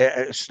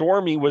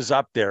 Stormy was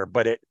up there,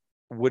 but it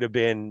would have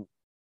been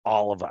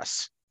all of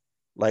us.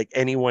 Like,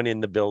 anyone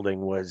in the building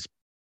was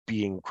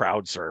being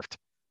crowd surfed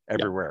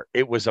everywhere.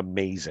 Yeah. It was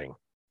amazing.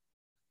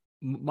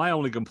 My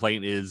only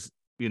complaint is,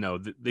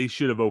 they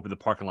should have opened the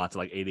parking lots at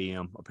like 8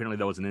 a.m. Apparently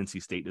that was an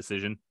NC State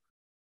decision.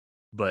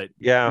 But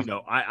yeah,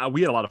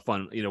 we had a lot of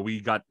fun. We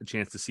got a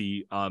chance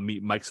to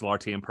meet Mike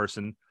Solarte in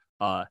person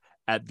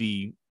at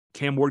the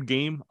Cam Ward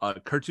game.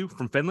 Kurtu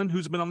from Finland,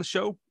 who's been on the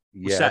show,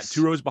 sat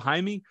 2 rows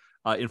behind me.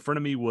 In front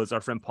of me was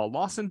our friend Paul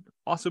Lawson,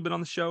 also been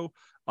on the show.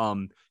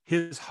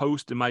 His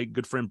host and my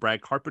good friend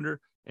Brad Carpenter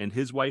and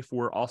his wife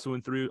were also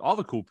in 3. All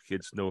the cool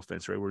kids, no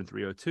offense, right? We're in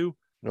 302.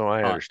 No,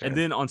 I understand.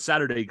 And then on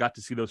Saturday, got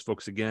to see those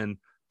folks again.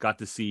 Got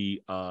to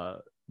see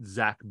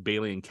Zach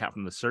Bailey and Kat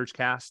from the Surge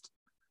Cast.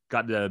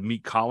 Got to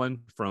meet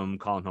Colin from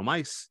Colin Home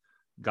Ice.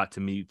 Got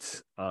to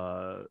meet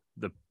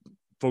the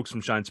folks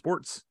from Shine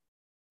Sports.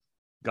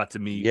 Got to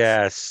meet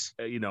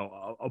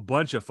a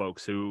bunch of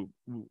folks who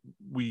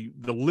the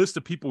list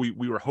of people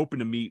we were hoping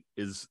to meet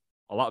is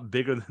a lot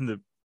bigger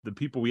than the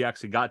people we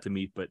actually got to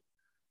meet. But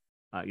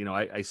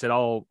I said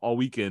all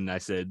weekend, I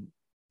said,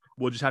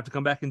 we'll just have to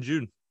come back in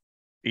June.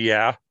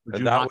 Yeah,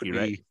 June hockey,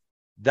 right?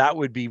 That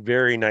would be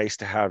very nice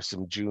to have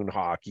some June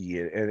hockey.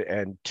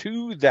 And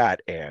to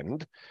that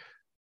end,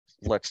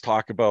 let's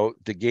talk about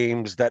the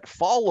games that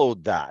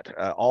followed that,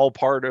 all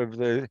part of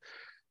the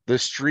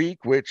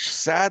streak, which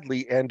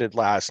sadly ended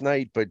last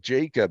night. But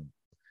Jacob,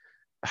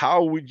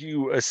 how would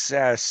you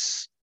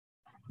assess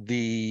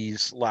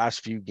these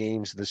last few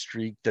games of the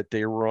streak that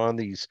they were on,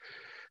 these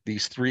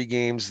 3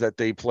 games that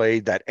they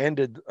played that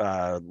ended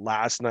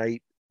last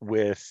night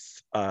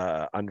with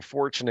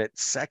unfortunate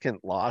second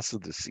loss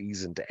of the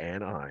season to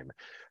Anaheim?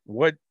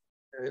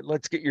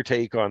 Let's get your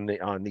take on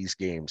these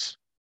games.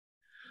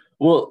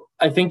 Well,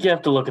 I think you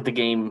have to look at the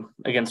game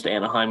against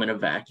Anaheim in a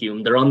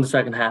vacuum. They're on the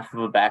second half of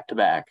a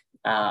back-to-back.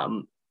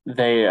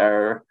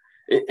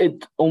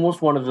 It's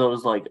almost one of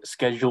those like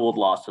scheduled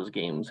losses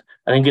games.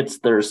 I think it's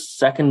their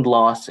second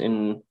loss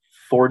in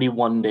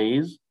 41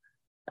 days.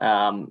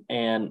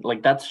 And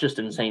like, that's just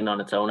insane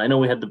on its own. I know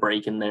we had the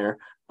break in there,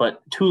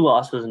 but 2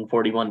 losses in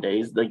 41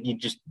 days, like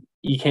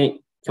you can't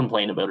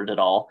complain about it at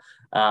all.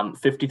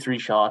 53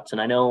 shots.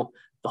 And I know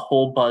the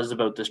whole buzz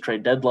about this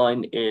trade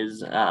deadline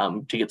is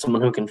to get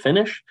someone who can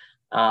finish.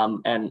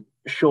 And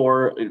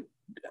sure,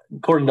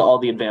 according to all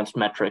the advanced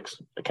metrics,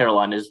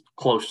 Carolina is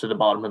close to the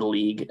bottom of the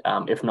league,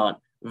 if not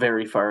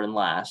very far in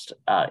last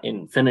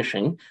in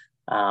finishing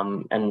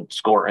and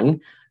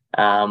scoring.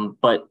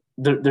 But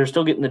they're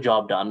still getting the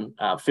job done.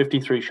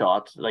 53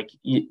 shots. Like,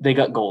 they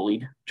got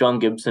goalied. John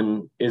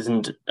Gibson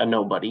isn't a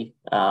nobody.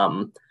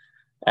 And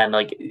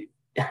like,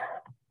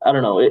 I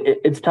don't know.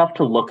 It's tough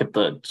to look at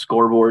the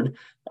scoreboard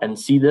and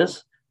see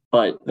this,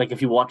 but like,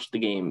 if you watch the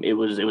game, it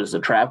was a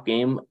trap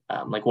game.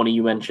 Like one of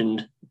you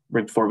mentioned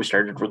right before we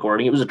started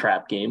recording, it was a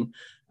trap game.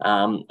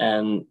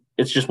 And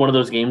it's just one of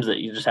those games that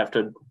you just have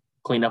to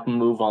clean up and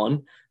move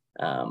on.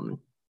 And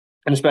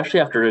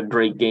especially after a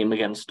great game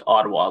against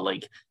Ottawa,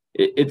 like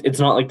it's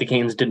not like the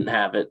Canes didn't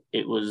have it.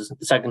 It was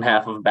the second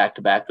half of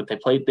back-to-back that they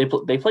played.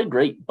 They played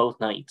great both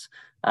nights.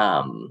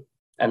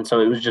 And so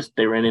it was just,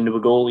 they ran into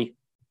a goalie.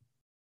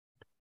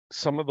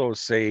 Some of those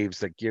saves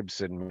that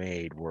Gibson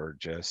made were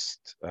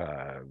just,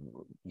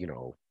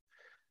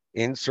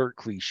 insert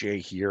cliche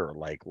here,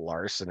 like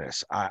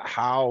larcenous.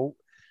 How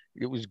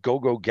it was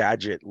go-go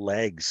gadget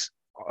legs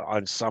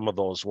on some of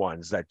those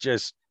ones that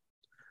just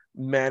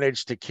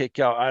managed to kick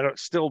out.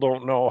 Still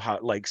don't know how,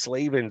 like,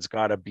 Slavin's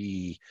got to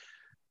be,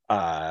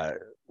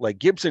 like,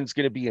 Gibson's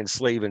going to be in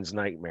Slavin's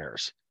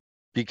nightmares,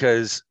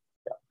 because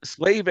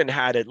Slavin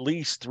had at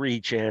least 3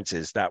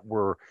 chances that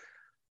were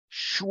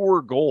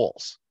sure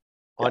goals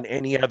on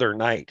any other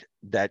night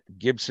that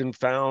Gibson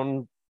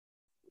found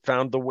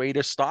the way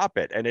to stop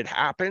it. And it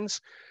happens.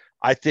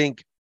 I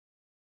think,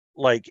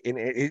 like,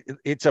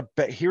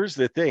 here's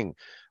the thing.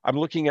 I'm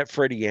looking at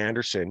Freddie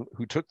Anderson,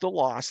 who took the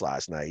loss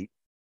last night,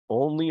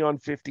 only on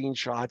 15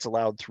 shots,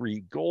 allowed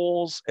 3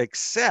 goals,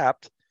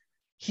 except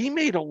he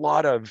made a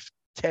lot of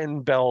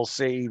 10 bell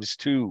saves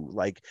too.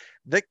 Like,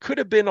 that could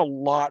have been a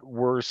lot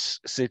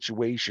worse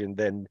situation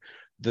than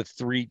the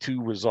 3-2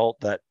 result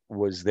that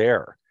was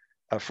there.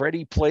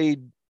 Freddie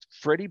played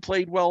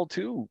well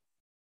too.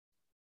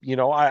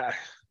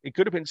 It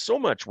could have been so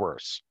much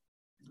worse.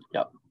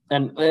 Yep.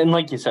 And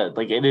like you said,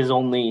 like,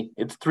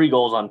 it's 3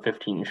 goals on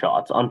 15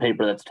 shots. On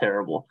paper, that's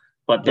terrible.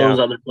 But those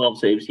other 12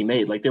 saves he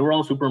made, like, they were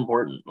all super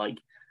important. Like,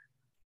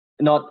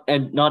 not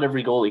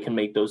every goalie can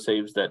make those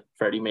saves that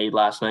Freddie made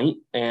last night.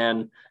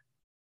 And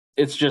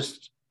it's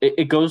just,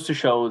 it goes to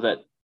show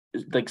that,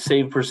 like,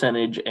 save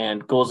percentage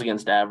and goals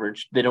against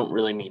average, they don't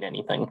really mean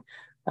anything.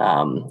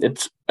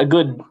 It's a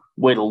good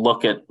way to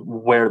look at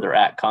where they're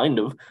at, kind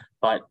of.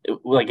 But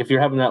like, if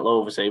you're having that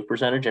low of a save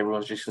percentage,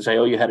 everyone's just gonna say,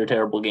 "Oh, you had a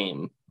terrible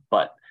game."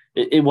 But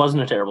it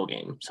wasn't a terrible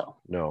game. So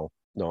no,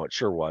 it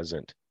sure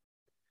wasn't.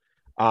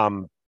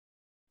 Go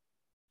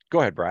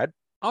ahead, Brad.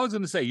 I was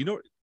going to say,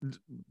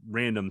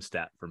 random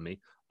stat for me.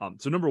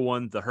 So number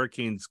one, the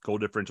Hurricanes' goal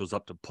differential is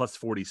up to plus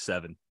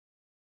 47,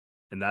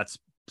 and that's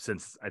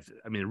since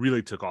it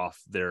really took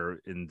off there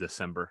in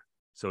December.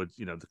 So it's,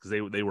 because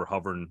they were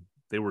hovering.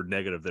 They were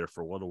negative there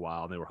for a little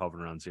while, and they were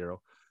hovering around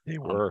 0. They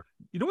were.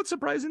 You know what's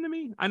surprising to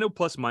me? I know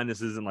plus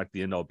minus isn't like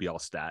the end all be all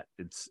stat.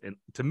 And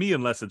to me,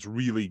 unless it's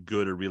really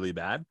good or really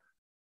bad,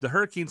 the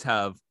Hurricanes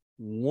have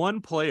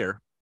one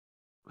player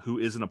who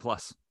isn't a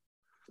plus,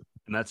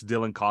 and that's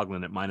Dylan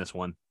Coughlin at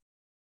 -1.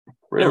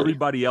 Really?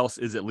 Everybody else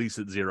is at least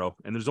at 0,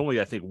 and there's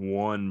only, I think,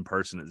 one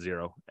person at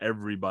 0.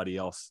 Everybody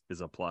else is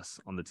a plus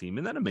on the team.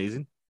 Isn't that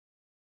amazing?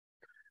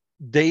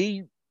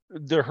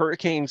 The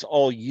Hurricanes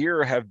all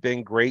year have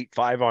been great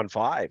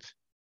 5-on-5.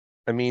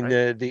 I mean,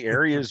 right. The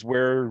areas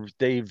where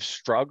they've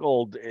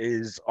struggled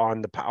is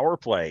on the power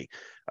play.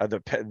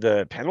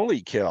 The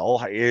penalty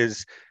kill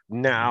is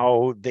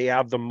now they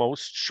have the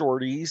most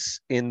shorties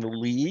in the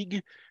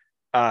league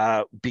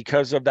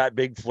because of that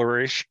big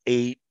flourish.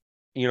 8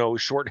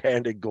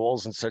 shorthanded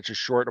goals in such a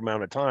short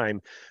amount of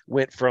time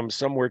went from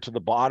somewhere to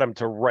the bottom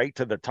to right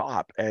to the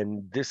top.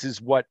 And this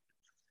is what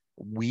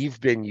we've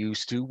been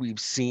used to. We've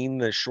seen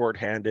the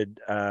shorthanded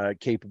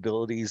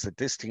capabilities that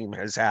this team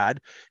has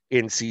had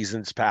in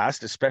seasons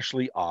past,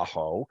 especially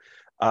Aho.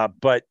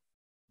 But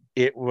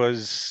it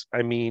was,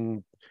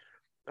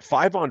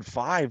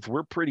 5-on-5,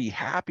 we're pretty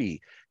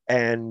happy.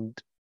 And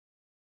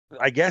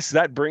I guess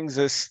that brings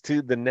us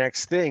to the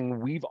next thing.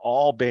 We've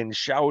all been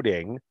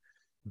shouting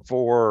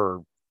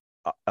for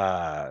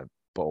Bo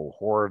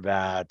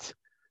Horvat,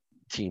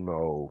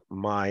 Timo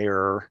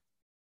Meier.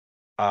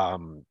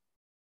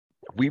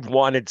 We've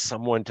wanted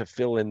someone to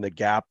fill in the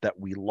gap that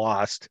we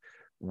lost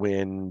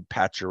when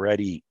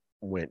Pacioretty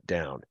went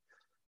down.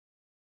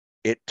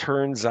 It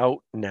turns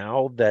out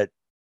now that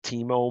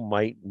Timo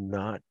might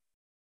not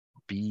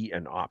be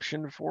an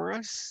option for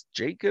us.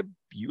 Jacob,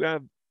 you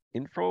have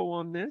info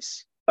on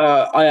this?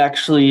 I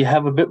actually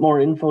have a bit more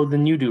info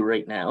than you do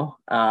right now.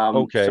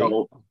 Okay.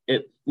 So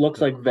it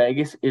looks like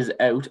Vegas is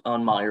out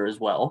on Meyer as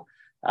well.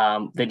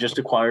 They just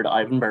acquired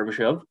Ivan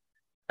Barbashev.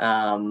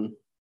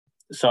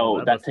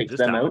 So that takes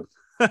them out.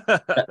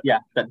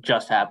 That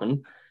just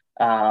happened.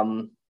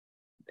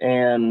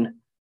 And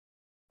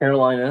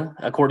Carolina,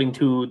 according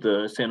to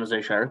the San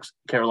Jose Sharks,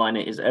 Carolina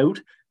is out.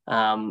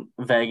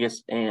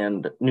 Vegas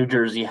and New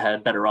Jersey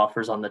had better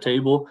offers on the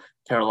table.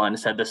 Carolina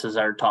said, this is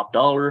our top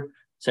dollar.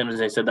 San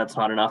Jose said, that's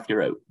not enough,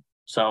 you're out.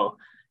 So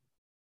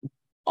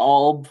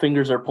all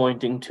fingers are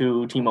pointing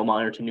to Timo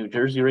Meier to New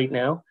Jersey right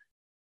now.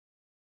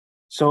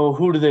 So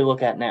who do they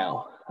look at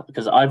now?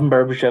 Because Ivan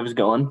Barbashev is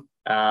gone.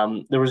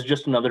 There was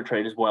just another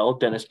trade as well,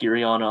 Denis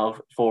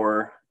Gurianov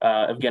for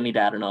Evgeny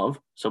Dadonov.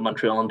 So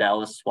Montreal and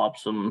Dallas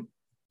swapped some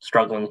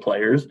struggling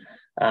players.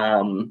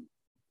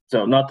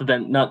 So not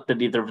that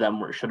either of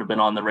them should have been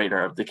on the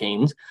radar of the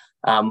Canes.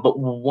 But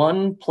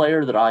one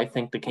player that I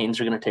think the Canes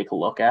are going to take a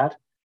look at,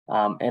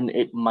 and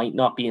it might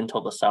not be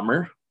until the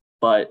summer,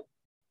 but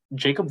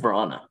Jacob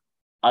Vrana.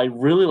 I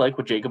really like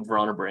what Jacob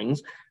Vrana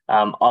brings.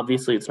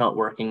 Obviously, it's not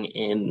working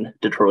in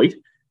Detroit.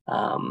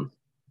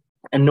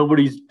 And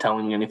nobody's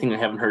telling me anything. I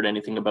haven't heard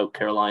anything about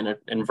Carolina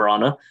and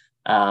Vrana.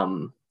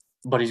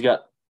 But he's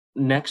got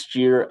next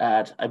year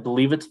at, I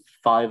believe it's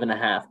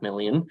 $5.5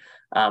 million.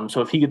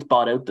 So if he gets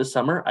bought out this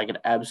summer, I could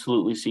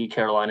absolutely see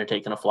Carolina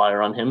taking a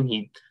flyer on him.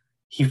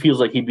 He feels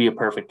like he'd be a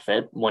perfect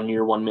fit. 1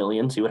 year, $1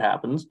 million, see what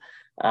happens.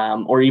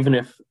 Or even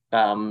if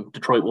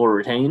Detroit will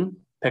retain,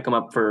 pick him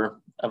up for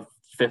a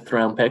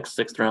 5th-round pick,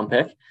 6th-round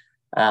pick.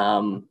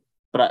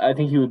 But I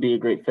think he would be a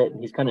great fit,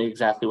 and he's kind of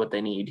exactly what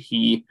they need.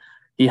 He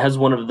has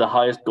one of the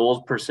highest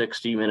goals per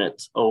 60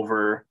 minutes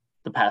over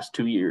the past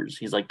 2 years.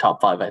 He's like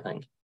top 5, I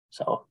think.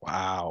 So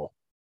wow,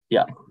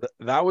 yeah,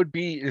 that would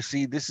be.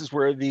 See, this is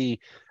where the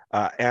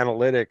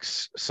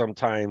analytics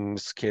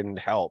sometimes can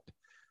help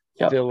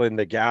fill in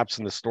the gaps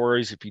in the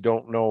stories. If you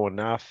don't know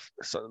enough,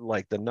 so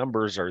like the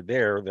numbers are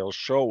there, they'll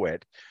show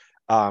it.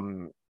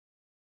 I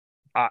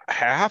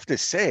have to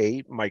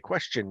say, my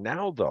question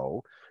now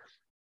though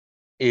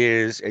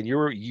is, and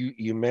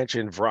you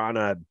mentioned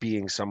Vrana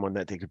being someone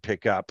that they could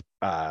pick up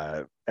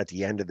at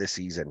the end of the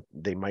season.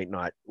 They might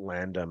not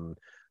land him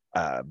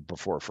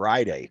before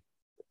Friday.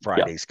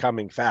 Friday's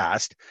coming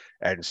fast,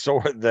 and so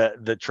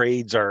the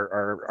trades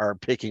are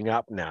picking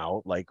up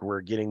now. Like, we're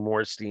getting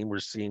more steam, we're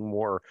seeing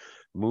more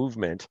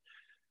movement.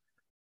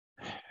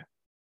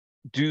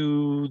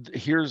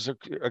 Here's a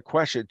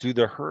question: do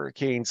the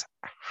Hurricanes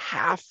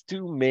have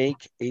to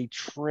make a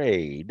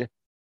trade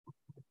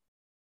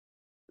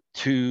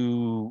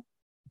to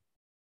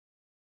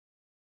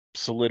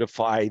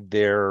solidify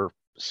their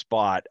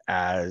spot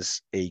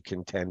as a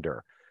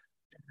contender?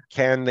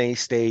 Can they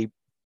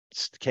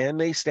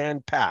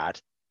stand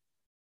pat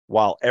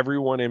while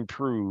everyone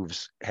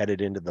improves headed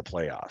into the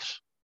playoffs?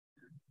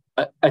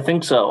 I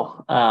think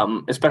so,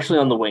 especially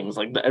on the wings.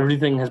 Like,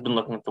 everything has been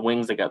looking at the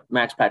wings. They got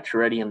Max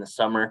Pacioretty in the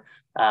summer.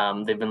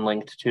 They've been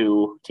linked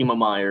to Timo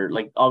Meier.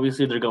 Like,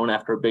 obviously, they're going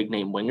after a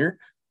big-name winger.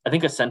 I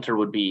think a center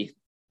would be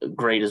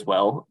great as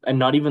well, and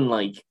not even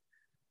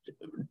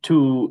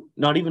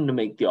to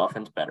make the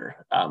offense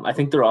better. I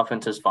think their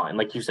offense is fine.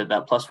 Like you said,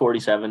 that plus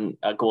 47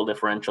 goal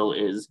differential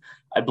is,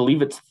 I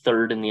believe it's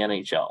 3rd in the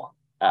NHL.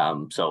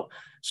 So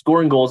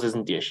scoring goals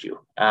isn't the issue.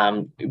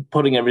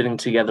 Putting everything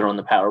together on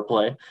the power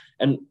play,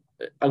 and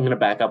I'm going to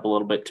back up a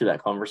little bit to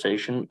that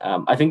conversation.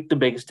 I think the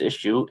biggest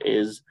issue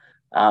is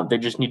they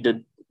just need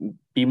to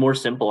be more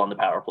simple on the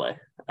power play.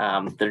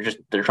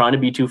 They're trying to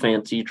be too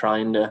fancy,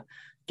 trying to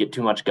get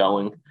too much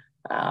going.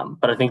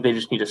 But I think they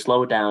just need to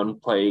slow it down,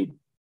 play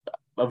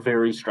a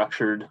very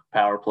structured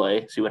power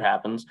play, see what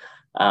happens.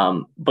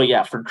 But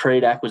yeah, for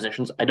trade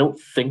acquisitions, I don't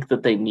think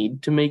that they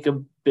need to make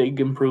a big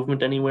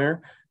improvement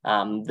anywhere.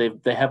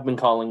 They have been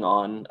calling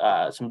on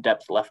some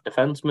depth left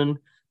defensemen.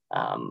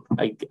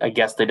 I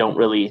guess they don't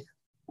really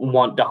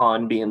want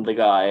DeHaan being the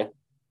guy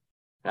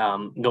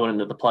going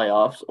into the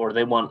playoffs, or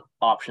they want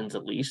options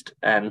at least.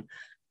 And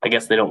I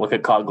guess they don't look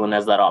at Coughlin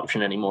as that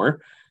option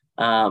anymore.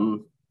 But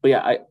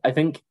yeah, I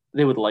think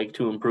they would like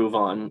to improve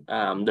on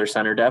their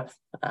center depth.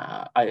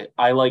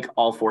 I like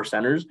all 4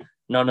 centers.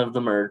 None of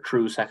them are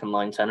true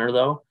second-line center,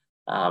 though.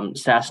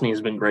 Stastny has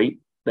been great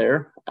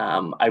there.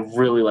 I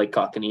really like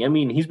Kotkaniemi. I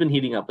mean, he's been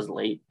heating up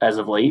as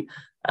of late.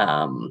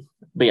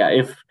 But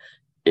yeah,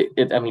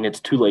 it's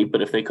too late,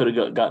 but if they could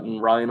have gotten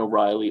Ryan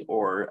O'Reilly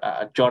or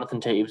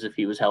Jonathan Taves if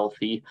he was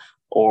healthy,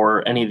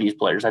 or any of these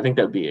players, I think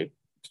that would be a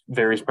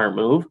very smart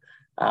move.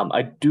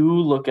 I do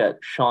look at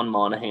Sean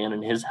Monahan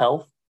and his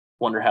health.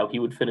 wonder how he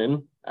would fit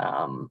in.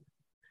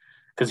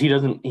 Because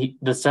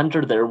the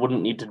center there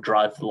wouldn't need to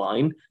drive the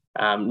line.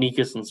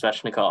 Nikas and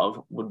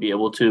Svechnikov would be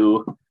able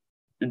to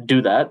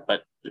do that,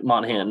 but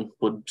Monahan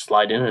would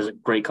slide in as a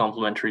great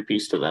complementary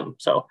piece to them.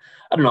 So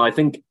I don't know. I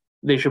think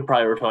they should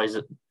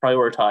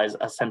prioritize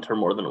a center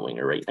more than a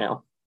winger right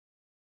now.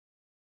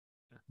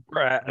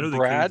 Brad, I know the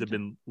Canes have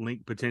been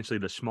linked potentially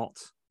to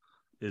Schmaltz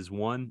is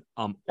one.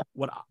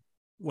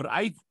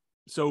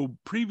 So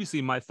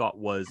previously my thought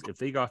was if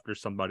they go after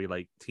somebody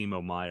like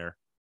Timo Meier,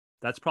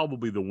 that's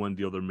probably the one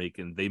deal they're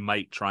making. They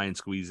might try and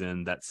squeeze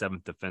in that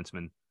seventh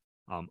defenseman.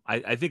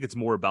 I think it's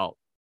more about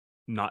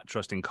not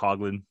trusting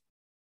Coughlin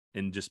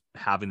and just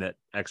having that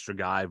extra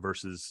guy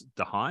versus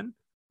DeHaan.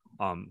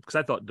 Because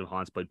I thought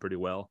DeHaan's played pretty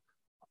well.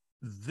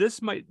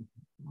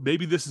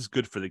 Maybe this is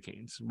good for the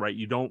Canes, right?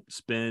 You don't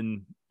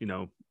spend,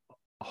 a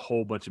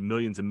whole bunch of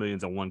millions and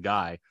millions on one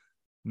guy.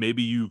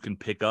 Maybe you can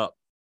pick up,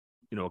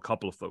 a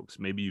couple of folks.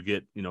 Maybe you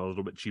get, a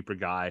little bit cheaper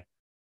guy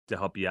to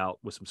help you out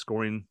with some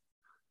scoring.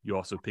 You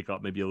also pick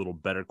up maybe a little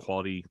better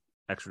quality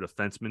extra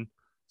defenseman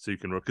so you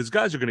can work, because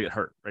guys are going to get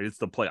hurt, right? It's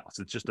the playoffs.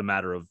 It's just a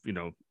matter of,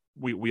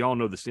 we all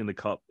know the Stanley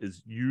Cup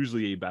is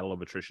usually a battle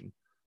of attrition,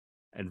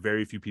 and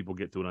very few people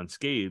get through it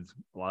unscathed.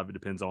 A lot of it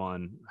depends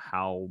on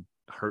how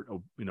hurt,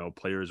 a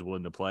player is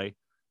willing to play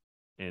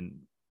and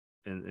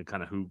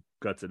kind of who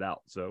guts it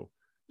out. So,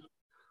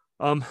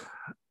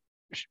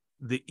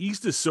 the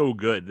East is so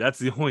good. That's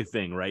the only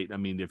thing, right? I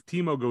mean, if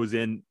Timo goes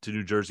in to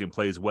New Jersey and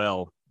plays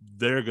well,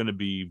 they're going to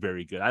be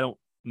very good. I don't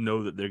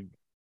know that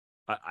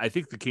I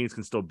think the Canes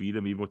can still beat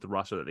them even with the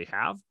roster that they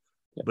have,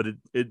 but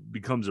it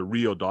becomes a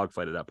real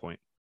dogfight at that point.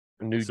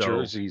 New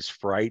Jersey's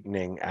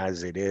frightening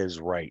as it is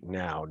right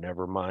now.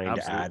 Never mind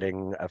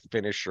adding a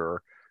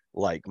finisher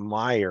like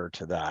Meier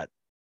to that.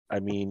 I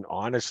mean,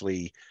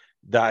 honestly,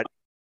 that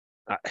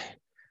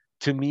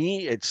to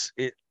me,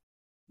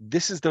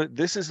 this is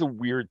the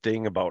weird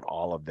thing about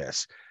all of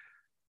this.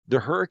 The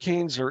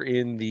Hurricanes are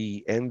in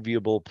the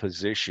enviable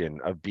position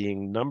of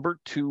being number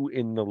 2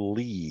 in the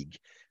league,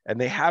 and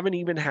they haven't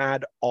even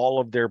had all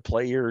of their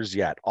players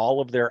yet,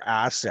 all of their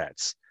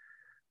assets.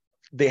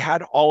 They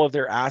had all of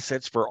their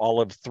assets for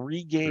all of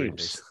 3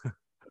 games,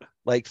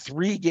 like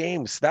 3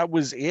 games. That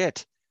was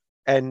it.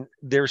 And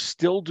they're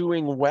still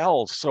doing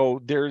well.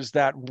 So there's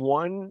that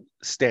one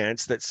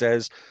stance that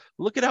says,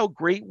 look at how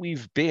great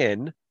we've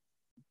been.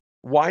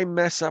 Why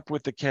mess up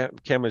with the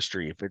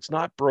chemistry? If it's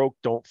not broke,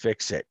 don't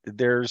fix it.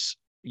 There's,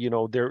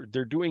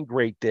 they're doing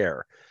great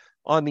there.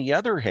 On the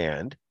other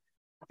hand,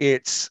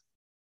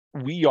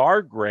 we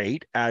are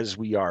great as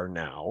we are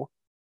now.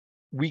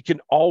 We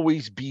can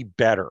always be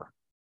better.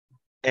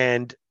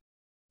 And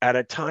at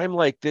a time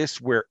like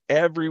this, where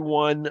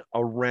everyone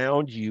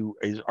around you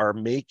are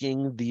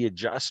making the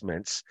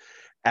adjustments,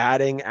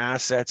 adding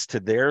assets to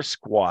their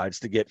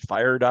squads to get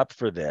fired up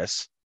for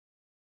this,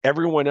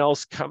 everyone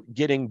else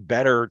getting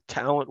better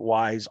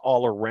talent-wise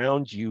all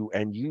around you,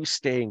 and you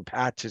staying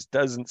pat just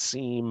doesn't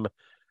seem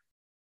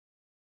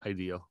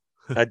ideal.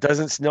 It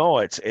doesn't. No,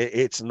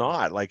 it's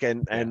not like,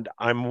 and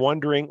I'm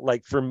wondering,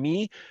 like, for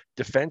me,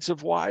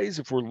 defensive wise,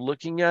 if we're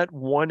looking at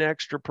one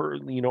extra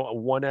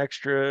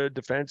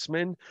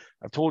defenseman,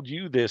 I've told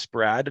you this,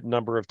 Brad, a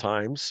number of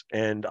times,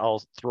 and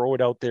I'll throw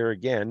it out there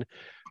again.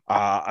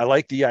 I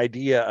like the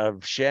idea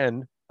of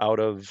Shen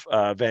out of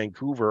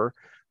Vancouver,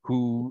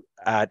 who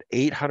at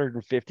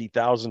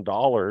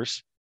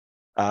 $850,000,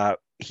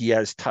 he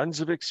has tons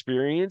of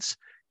experience.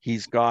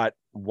 He's got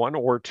 1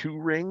 or 2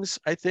 rings,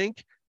 I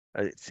think.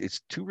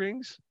 It's 2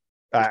 rings.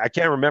 I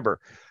can't remember,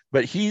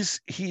 but he's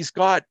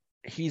got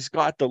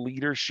the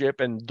leadership,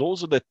 and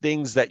those are the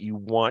things that you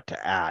want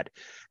to add.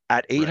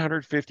 At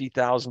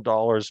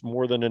 $850,000,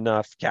 more than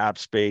enough cap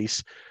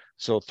space.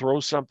 So throw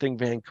something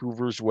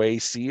Vancouver's way,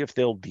 see if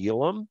they'll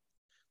deal him,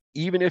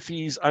 even if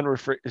he's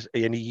unrestricted,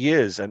 and he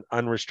is an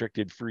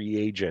unrestricted free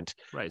agent.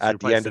 Right. So at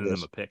the end of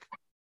this, a pick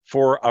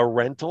for a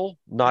rental,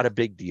 not a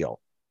big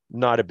deal.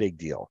 Not a big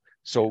deal.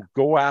 So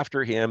go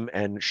after him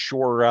and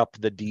shore up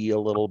the D a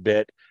little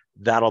bit.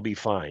 That'll be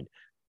fine.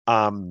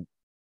 You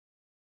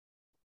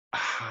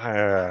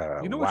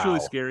know what's really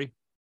scary?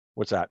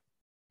 What's that?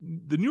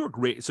 The New York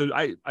Rangers. So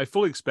I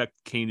fully expect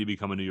Kane to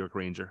become a New York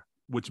Ranger,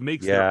 which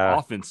makes their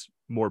offense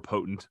more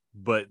potent,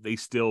 but they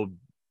still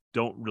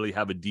don't really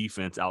have a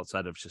defense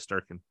outside of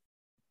Shesterkin,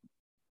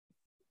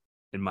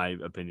 in my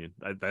opinion.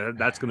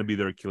 That's going to be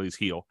their Achilles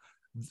heel.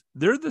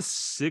 They're the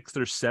 6th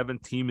or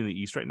 7th team in the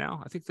East right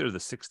now. I think they're the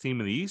 6th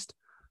team in the East.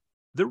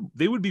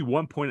 They would be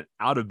 1 point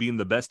out of being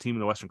the best team in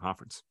the Western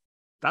Conference.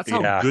 That's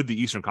how good the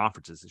Eastern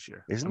Conference is this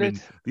year. Isn't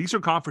it? The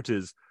Eastern Conference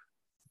is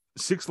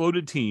 6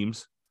 loaded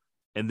teams,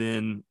 and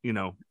then, I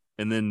don't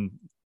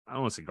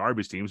want to say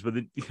garbage teams, but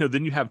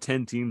then you have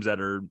 10 teams that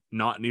are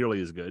not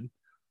nearly as good.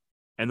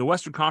 And the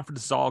Western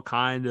Conference is all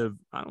kind of,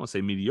 I don't want to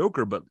say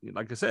mediocre, but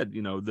like I said,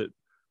 the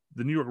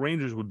New York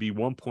Rangers would be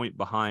 1 point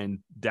behind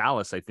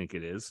Dallas, I think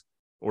it is.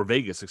 Or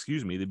Vegas,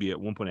 excuse me, they'd be at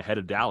 1 point ahead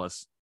of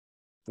Dallas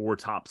for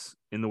tops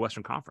in the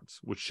Western Conference,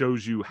 which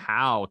shows you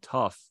how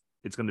tough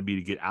it's going to be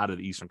to get out of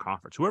the Eastern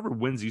Conference. Whoever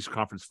wins the Eastern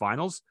Conference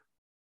Finals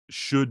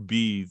should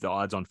be the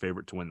odds-on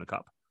favorite to win the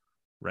cup,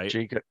 right?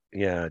 Jacob,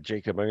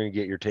 I'm going to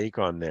get your take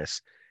on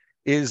this.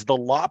 Is the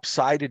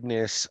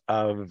lopsidedness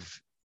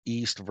of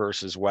East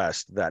versus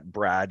West that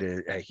Brad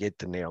hit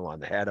the nail on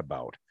the head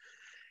about?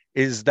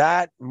 Is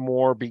that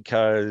more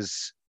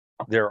because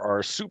there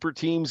are super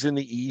teams in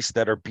the East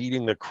that are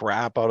beating the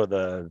crap out of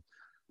the,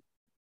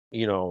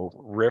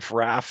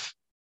 riffraff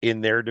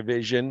in their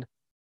division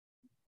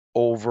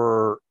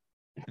over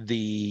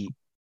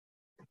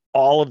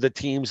all of the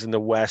teams in the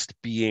West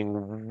being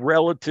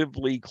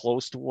relatively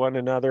close to one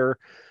another,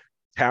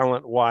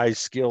 talent-wise,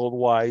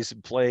 skill-wise,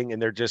 playing,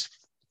 and they're just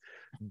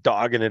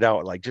dogging it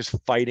out, like just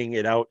fighting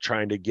it out,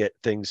 trying to get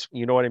things,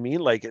 you know what I mean?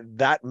 Like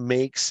that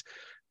makes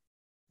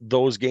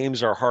those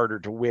games are harder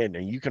to win,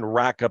 and you can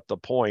rack up the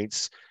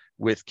points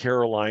with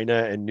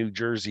Carolina and New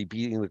Jersey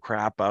beating the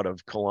crap out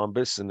of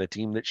Columbus and the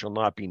team that shall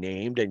not be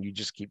named, and you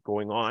just keep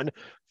going on.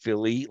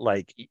 Philly,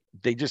 like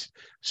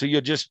so you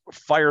just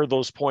fire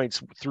those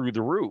points through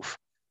the roof,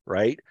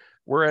 right?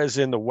 Whereas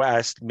in the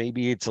West,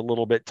 maybe it's a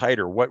little bit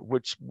tighter.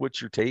 What's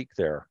your take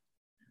there?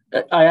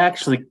 I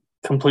actually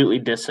completely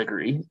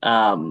disagree.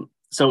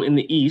 So in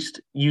the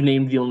East, you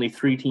named the only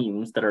 3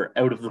 teams that are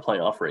out of the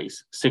playoff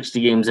race, 60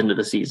 games into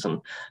the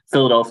season: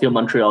 Philadelphia,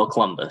 Montreal,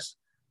 Columbus.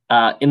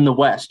 In the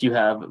West, you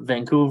have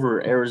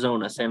Vancouver,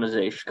 Arizona, San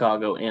Jose,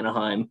 Chicago,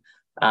 Anaheim.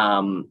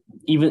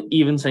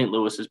 Even St.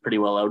 Louis is pretty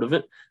well out of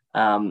it.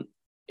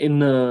 In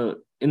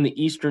the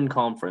Eastern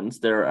Conference,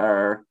 there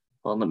are,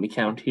 well, let me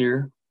count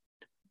here.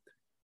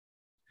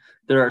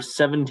 There are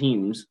 7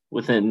 teams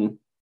within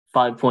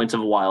 5 points of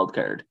a wild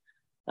card,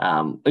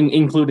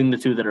 including the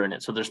 2 that are in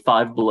it. So there's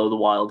 5 below the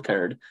wild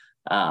card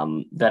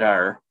that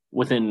are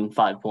within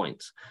 5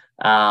 points.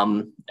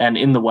 And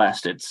in the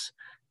West, it's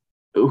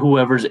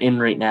whoever's in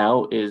right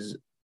now is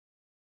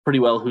pretty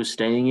well who's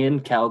staying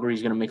in.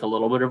 Calgary's going to make a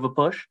little bit of a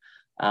push.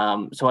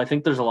 So I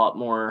think there's a lot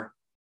more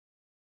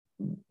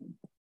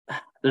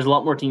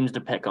teams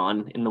to pick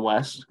on in the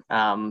West.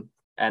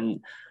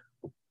 And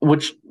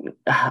which,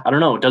 I don't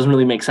know, it doesn't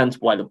really make sense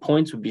why the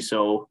points would be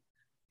so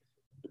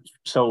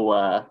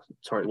sorry,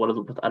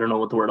 I don't know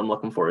what the word I'm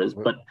looking for is,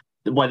 but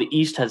why the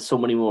East has so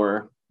many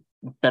more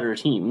better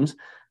teams,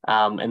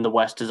 and the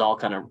West is all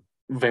kind of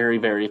very,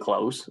 very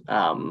close.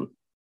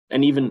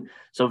 And even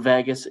so,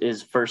 Vegas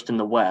is first in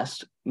the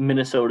West.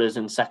 Minnesota is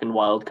in second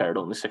wild card,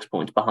 only 6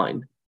 points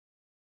behind.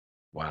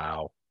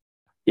 Wow.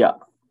 Yeah.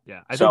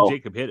 Yeah. I think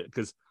Jacob hit it,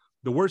 because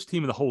the worst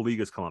team in the whole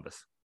league is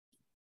Columbus,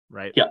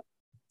 right? Yeah.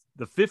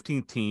 The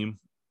 15th team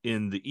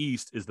in the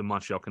East is the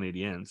Montreal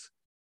Canadiens.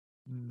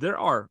 There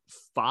are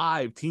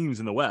 5 teams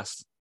in the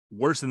West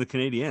worse than the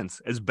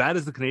Canadiens, as bad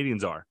as the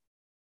Canadiens are.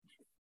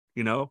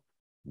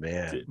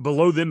 Man,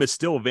 below them is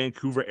still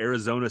Vancouver,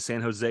 Arizona,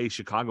 San Jose,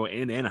 Chicago,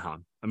 and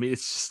Anaheim. I mean,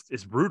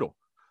 it's brutal.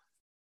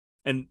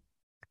 And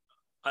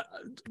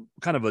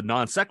kind of a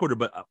non sequitur,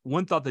 but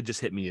one thought that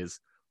just hit me is,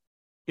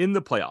 in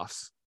the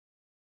playoffs,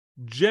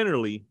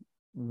 generally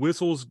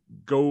whistles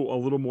go a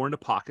little more into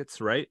pockets,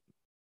 right?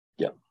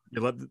 Yeah.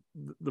 You let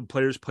the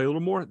players play a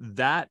little more.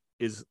 That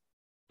is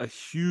a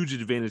huge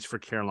advantage for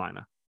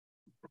Carolina,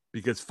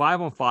 because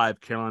 5-on-5,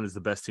 Carolina is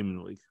the best team in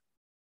the league.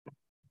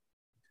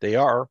 They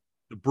are.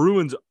 The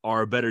Bruins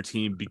are a better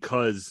team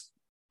because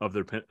of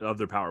their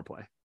power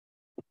play,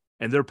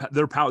 and their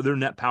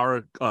net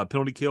power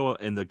penalty kill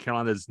and the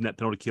Carolina's net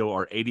penalty kill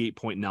are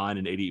 88.9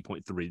 and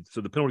 88.3. So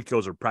the penalty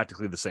kills are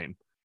practically the same.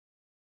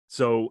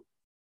 So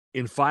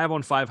in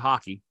 5-on-5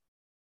 hockey,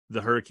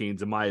 the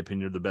Hurricanes, in my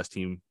opinion, are the best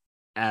team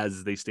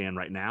as they stand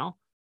right now.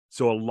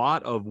 So a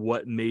lot of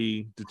what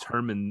may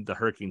determine the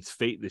Hurricanes'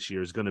 fate this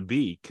year is going to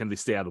be, can they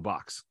stay out of the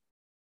box,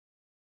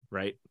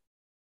 right?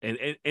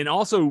 And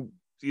also,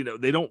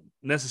 they don't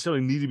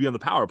necessarily need to be on the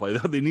power play.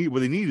 What they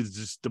need is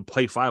just to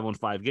play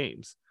 5-on-5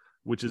 games,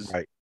 which is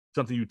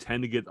something you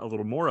tend to get a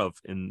little more of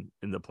in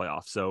the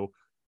playoffs. So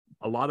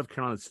a lot of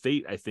Carolina's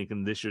fate, I think,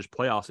 in this year's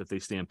playoffs, if they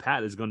stand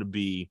pat, is going to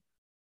be,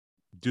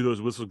 do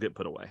those whistles get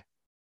put away?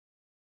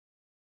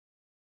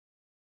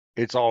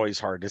 It's always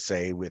hard to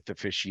say with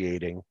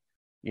officiating,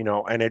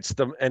 and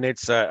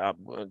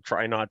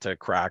try not to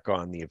crack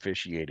on the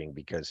officiating,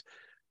 because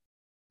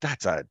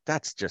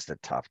that's just a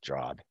tough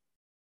job.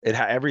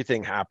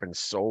 Everything happens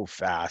so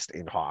fast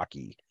in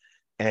hockey,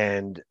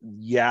 and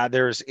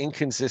there's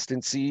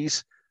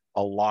inconsistencies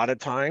a lot of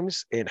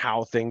times in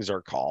how things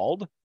are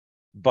called,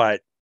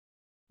 but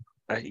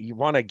you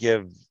want to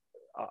give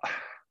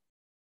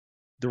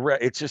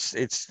it's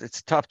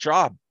a tough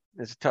job.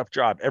 It's a tough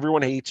job.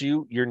 Everyone hates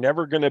you. You're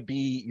never going to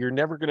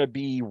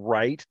be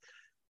right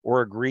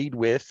or agreed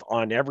with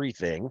on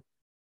everything.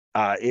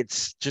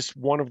 It's just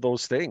one of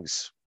those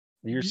things.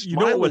 You're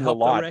smiling a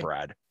lot,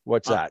 Brad.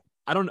 What's that?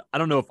 I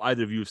don't know if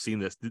either of you have seen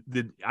this.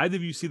 Did either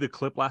of you see the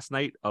clip last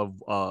night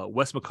of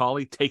Wes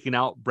McCauley taking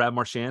out Brad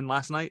Marchand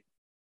last night?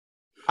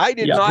 I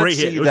did not great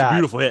see hit. It was that. a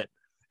beautiful hit.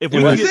 If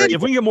we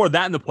can get more of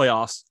that in the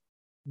playoffs,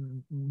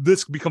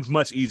 this becomes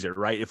much easier,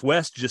 right? If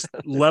West just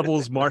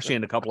levels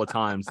Marchand a couple of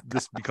times,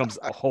 this becomes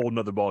a whole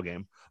nother ball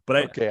game.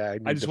 But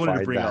I just wanted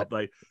to bring up,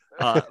 like,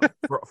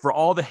 For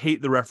all the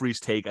hate the referees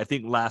take, I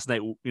think last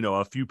night,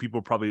 a few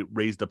people probably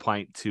raised a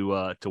pint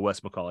to Wes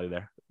McCauley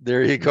there.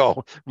 There you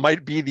go.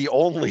 Might be the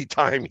only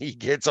time he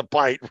gets a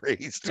pint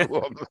raised to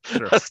him.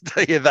 Sure. I'll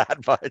tell you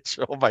that much.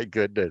 Oh my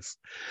goodness.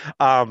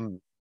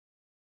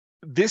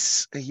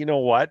 This, you know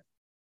what?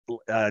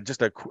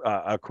 Just a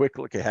quick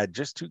look ahead.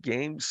 Just 2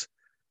 games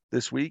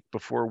this week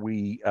before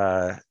we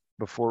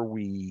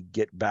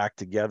get back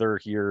together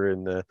here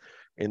in the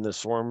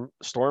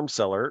storm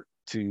cellar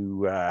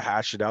to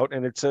hash it out,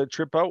 and it's a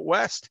trip out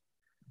west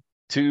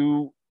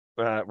to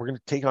we're going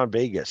to take on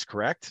Vegas,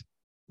 correct?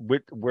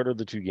 What are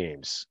the 2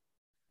 games?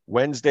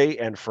 Wednesday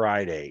and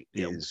Friday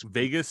is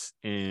Vegas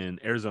and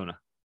Arizona.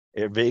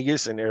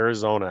 Vegas and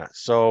Arizona.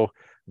 So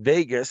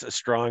Vegas, a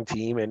strong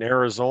team, and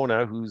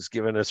Arizona, who's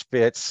given us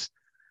fits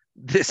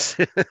this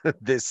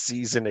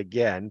season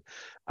again.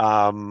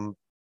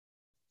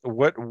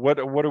 What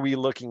are we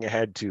looking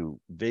ahead to?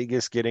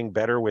 Vegas getting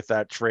better with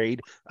that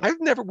trade.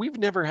 We've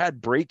never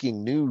had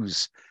breaking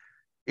news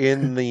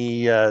in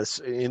the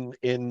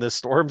in the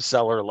storm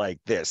cellar like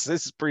this.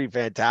 This is pretty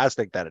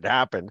fantastic that it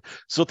happened.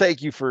 So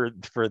thank you for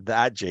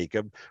that,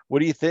 Jacob. What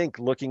do you think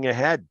looking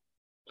ahead?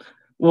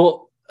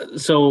 Well,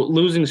 so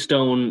losing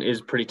Stone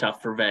is pretty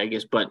tough for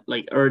Vegas, but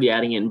like already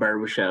adding in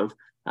Barbashev,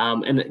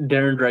 and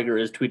Darren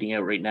Dreger is tweeting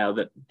out right now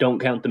that don't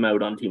count them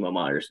out on Timo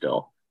Meier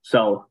still.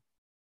 So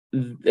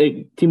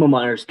Timo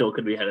Meier still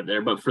could be headed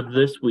there, but for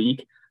this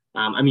week,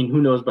 I mean,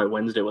 who knows by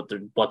Wednesday what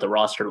the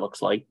roster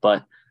looks like,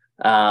 but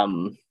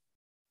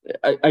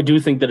I do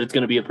think that it's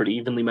going to be a pretty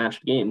evenly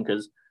matched game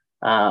because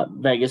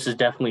Vegas is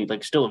definitely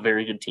like still a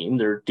very good team.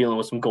 They're dealing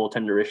with some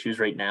goaltender issues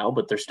right now,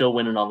 but they're still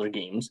winning all their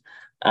games.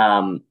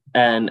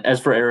 And as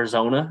for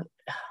Arizona,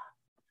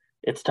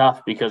 it's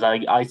tough because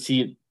I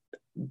see it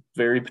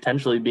very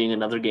potentially being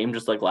another game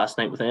just like last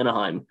night with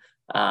Anaheim.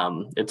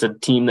 It's a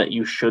team that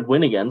you should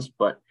win against,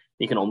 but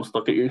you can almost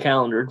look at your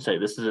calendar and say,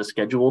 this is a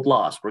scheduled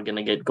loss. We're going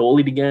to get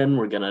goalied again.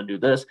 We're going to do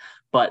this.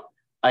 But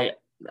I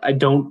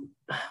don't,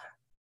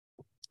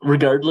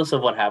 regardless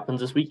of what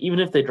happens this week, even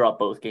if they drop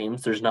both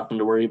games, there's nothing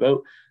to worry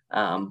about.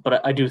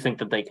 But I do think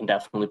that they can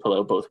definitely pull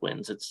out both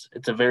wins. It's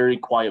a very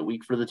quiet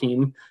week for the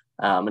team,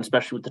 and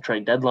especially with the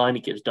trade deadline.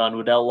 It gives Don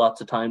Waddell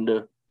lots of time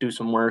to do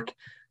some work.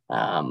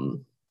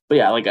 But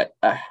yeah, like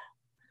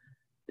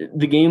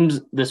the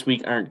games this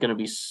week aren't going to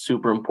be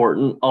super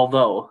important,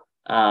 although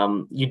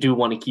you do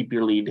want to keep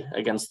your lead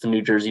against the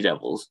New Jersey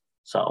Devils.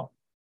 So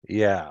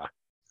yeah,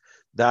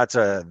 that's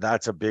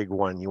a big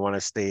one. You want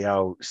to stay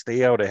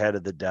out ahead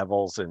of the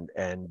Devils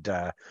and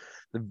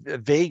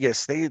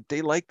Vegas.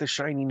 They like the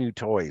shiny new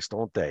toys,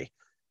 don't they?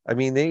 I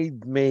mean, they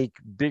make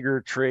bigger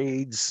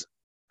trades.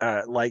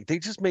 Like they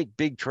just make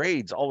big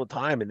trades all the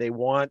time, and they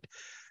want.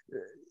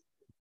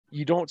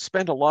 You don't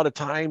spend a lot of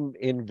time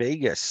in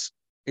Vegas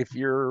if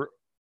you're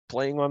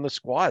playing on the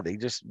squad.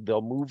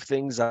 They'll move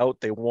things out.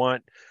 They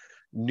want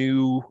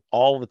new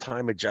all the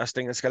time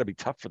adjusting. It's got to be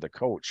tough for the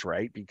coach,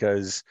 right?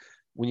 Because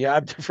when you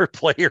have different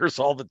players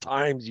all the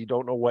times, you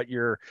don't know what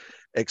you're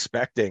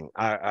expecting.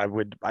 I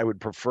would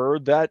prefer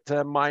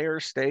that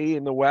Meier stay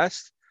in the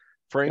West.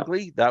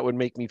 Frankly, yeah. That would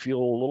make me feel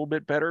a little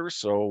bit better.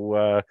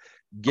 So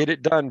get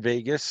it done,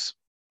 Vegas.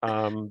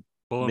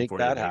 Make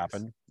that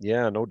happen.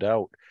 Yeah, no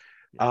doubt.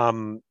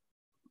 Yeah.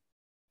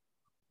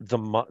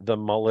 The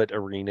Mullet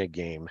Arena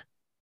game.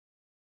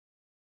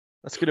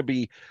 That's going to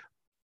be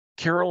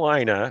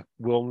Carolina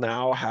will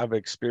now have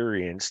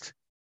experienced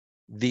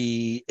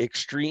the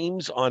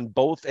extremes on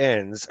both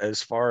ends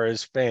as far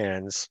as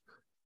fans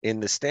in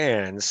the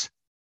stands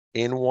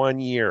in 1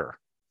 year.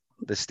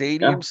 The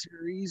Stadium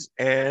Series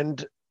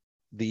and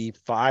the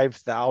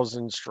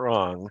 5,000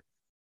 strong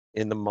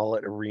in the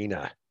Mullet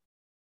Arena.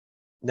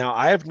 Now,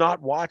 I have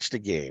not watched a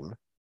game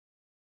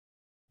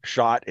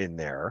shot in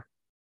there.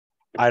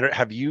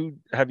 Have you,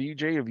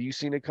 Jay? Have you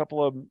seen a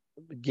couple of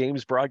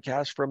games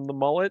broadcast from the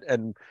Mullet?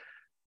 And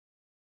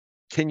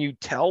can you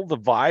tell the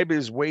vibe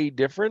is way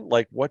different?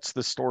 Like, what's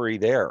the story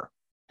there?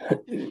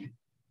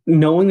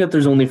 Knowing that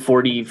there's only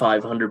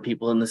 4,500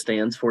 people in the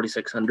stands,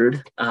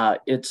 4,600,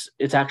 it's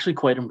actually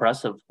quite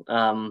impressive.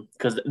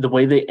 Because the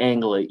way they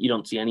angle it, you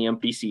don't see any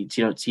empty seats.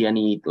 You don't see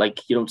you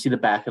don't see the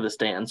back of the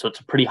stand. So it's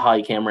a pretty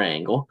high camera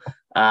angle.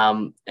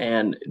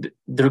 And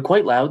they're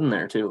quite loud in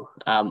there too.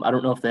 I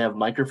don't know if they have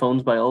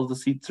microphones by all of the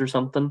seats or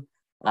something.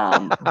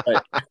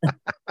 But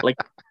like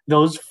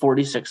those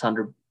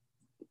 4,600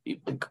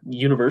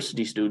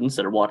 university students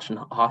that are watching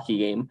a hockey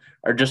game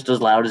are just as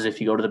loud as if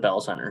you go to the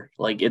Bell Center.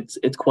 Like it's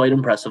quite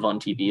impressive on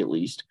TV at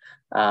least.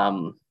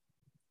 And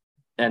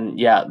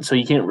yeah, so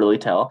you can't really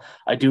tell.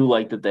 I do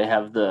like that they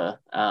have the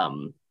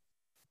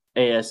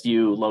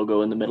ASU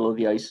logo in the middle of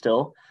the ice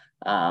still.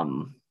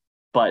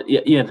 But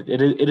yeah,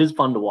 it is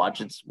fun to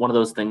watch. It's one of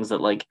those things that,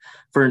 like,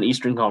 for an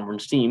Eastern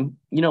Conference team,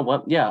 you know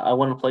what? Yeah, I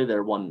want to play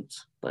there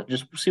once.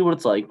 Just see what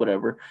it's like,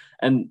 whatever.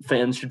 And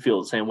fans should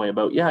feel the same way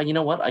about, yeah, you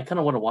know what? I kind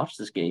of want to watch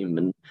this game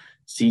and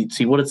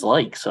see what it's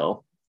like.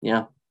 So,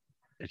 yeah.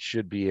 It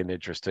should be an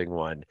interesting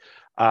one.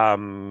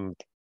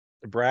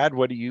 Brad,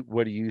 what do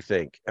you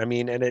think? I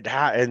mean, and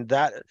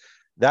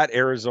that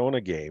Arizona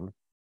game,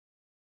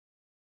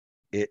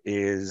 it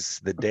is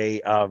the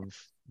day of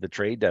the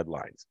trade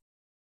deadlines.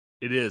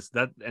 It is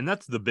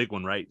that's the big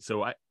one, right?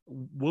 So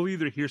we'll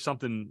either hear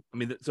something. I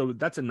mean, so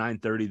that's at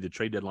 9:30. The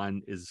trade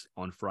deadline is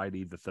on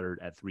Friday the 3rd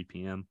at 3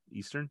 p.m.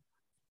 Eastern.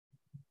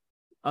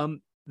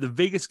 The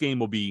Vegas game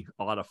will be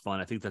a lot of fun.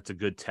 I think that's a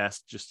good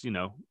test. Just,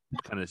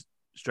 kind of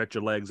stretch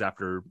your legs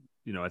after,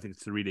 I think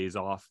it's 3 days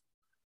off.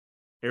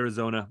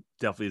 Arizona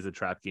definitely is a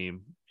trap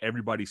game.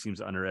 Everybody seems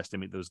to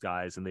underestimate those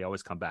guys, and they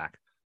always come back.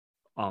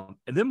 And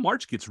then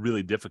March gets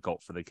really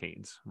difficult for the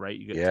Canes, right?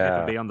 You get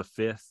Tampa Bay on the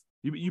 5th.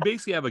 You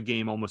basically have a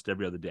game almost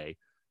every other day.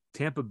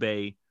 Tampa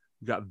Bay,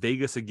 you got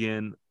Vegas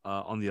again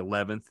on the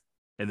 11th,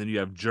 and then you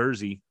have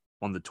Jersey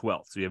on the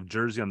 12th. So you have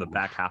Jersey on the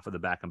back half of the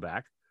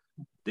back-and-back.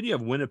 Then you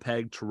have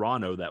Winnipeg,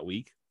 Toronto that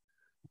week.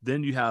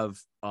 Then you have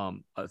a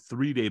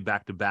 3-day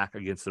back-to-back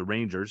against the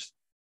Rangers.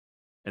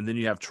 And then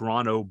you have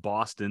Toronto,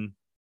 Boston,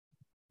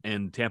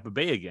 and Tampa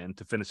Bay again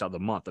to finish out the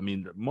month. I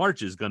mean,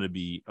 March is going to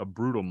be a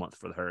brutal month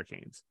for the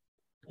Hurricanes.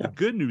 The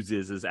good news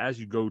is as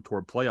you go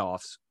toward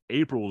playoffs,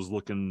 April is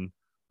looking,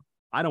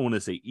 I don't want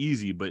to say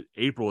easy, but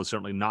April is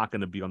certainly not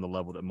going to be on the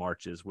level that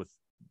March is with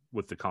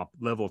the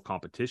level of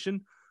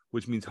competition,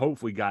 which means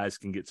hopefully guys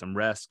can get some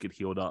rest, get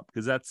healed up.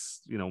 Because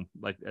that's,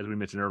 like as we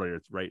mentioned earlier,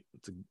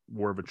 it's a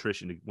war of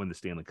attrition to win the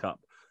Stanley Cup.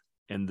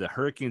 And the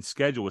Hurricanes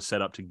schedule was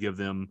set up to give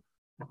them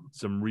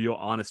some real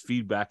honest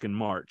feedback in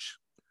March.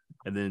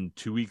 And then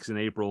 2 weeks in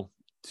April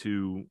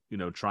to,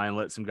 try and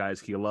let some guys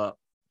heal up,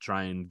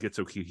 try and get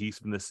some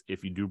cohesiveness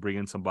if you do bring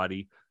in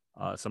somebody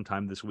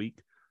sometime this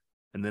week.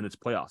 And then it's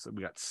playoffs.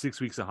 We got 6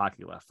 weeks of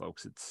hockey left,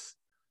 folks.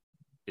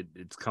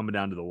 It's coming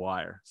down to the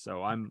wire.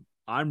 So I'm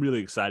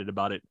really excited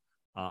about it.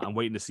 I'm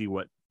waiting to see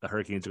what the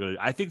Hurricanes are going to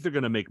do. I think they're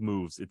going to make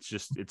moves.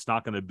 It's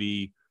not going to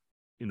be,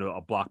 a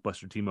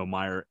blockbuster Timo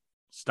Meier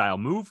style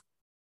move.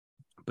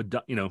 But,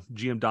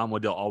 GM Don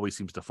Waddell always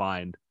seems to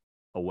find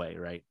a way,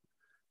 right?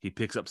 He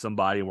picks up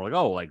somebody and we're like,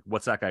 oh,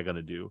 what's that guy going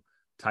to do?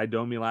 Ty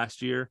Domi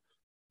last year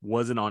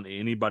wasn't on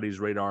anybody's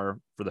radar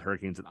for the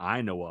Hurricanes that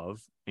I know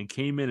of and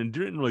came in and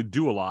didn't really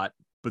do a lot,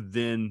 but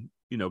then,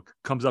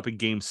 comes up in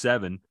game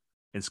 7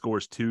 and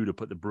scores 2 to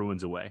put the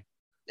Bruins away.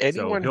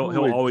 Anyone so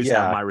he'll always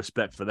have my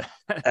respect for that.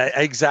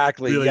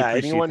 Exactly. Really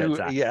anyone who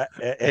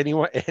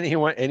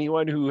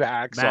anyone who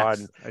hacks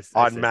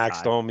on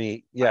Max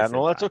Domi. Yeah,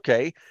 no, that's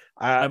okay.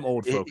 I'm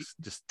old, folks.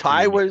 Just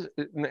Ty was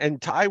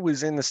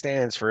in the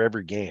stands for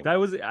every game.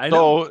 I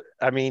know. So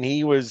I mean,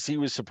 he was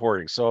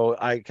supporting. So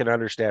I can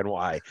understand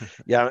why.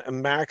 Yeah,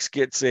 Max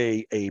gets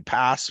a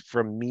pass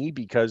from me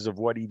because of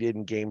what he did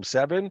in game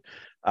 7.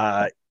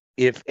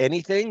 If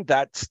anything,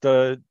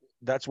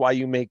 that's why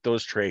you make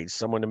those trades,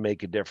 someone to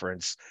make a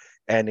difference.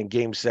 And in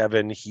game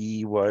 7,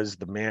 he was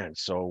the man.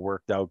 So it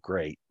worked out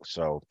great.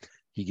 So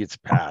he gets a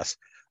pass.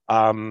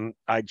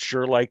 I'd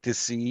sure like to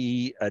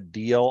see a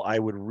deal. I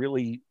would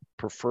really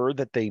prefer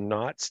that they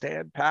not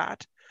stand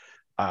pat.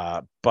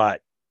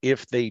 But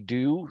if they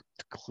do,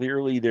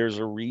 clearly there's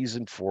a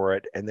reason for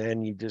it. And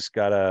then you just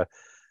got to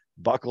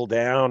buckle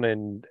down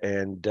and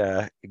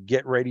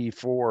get ready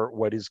for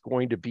what is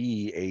going to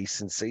be a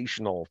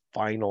sensational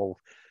final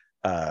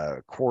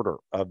quarter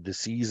of the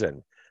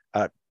season.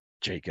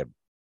 Jacob,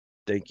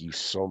 thank you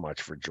so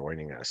much for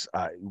joining us.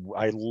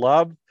 I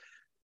love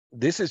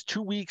this. Is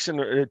 2 weeks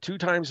and 2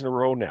 times in a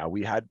row now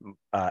we had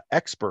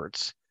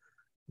experts,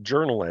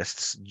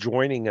 journalists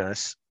joining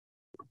us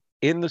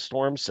in the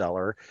storm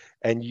cellar,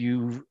 and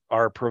you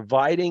are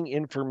providing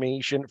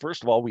information.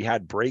 First of all, we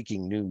had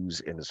breaking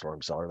news in the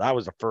storm cellar. That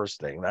was the first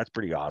thing. That's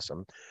pretty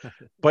awesome.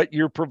 But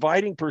you're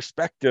providing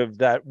perspective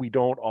that we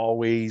don't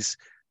always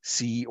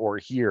see or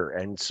hear.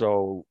 And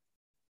so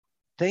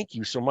thank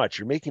you so much.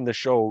 You're making the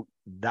show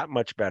that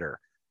much better.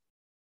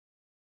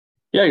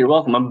 Yeah, you're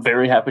welcome. I'm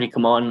very happy to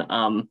come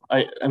on.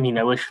 I mean,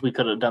 I wish we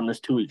could have done this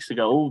 2 weeks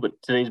ago, but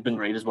today's been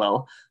great as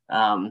well.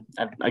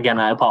 Again,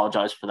 I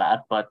apologize for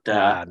that, but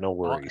no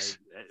worries.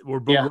 We're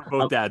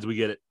both dads. We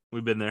get it.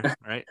 We've been there,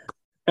 right?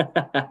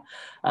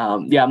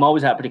 Yeah, I'm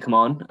always happy to come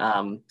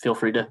on. Feel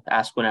free to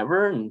ask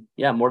whenever, and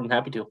yeah, more than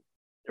happy to.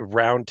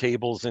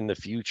 Roundtables in the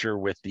future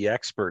with the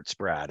experts,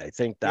 Brad. I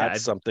think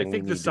that's something. I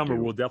think this summer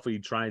we'll definitely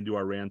try and do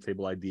our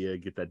roundtable idea,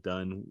 get that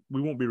done.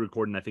 We won't be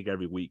recording, I think,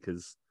 every week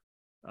because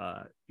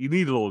you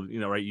need a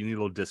little, right? You need a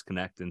little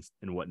disconnect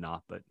and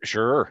whatnot. But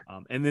sure.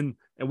 And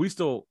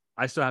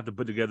I still have to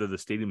put together the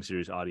Stadium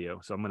Series audio,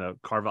 so I'm going to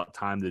carve out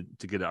time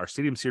to get our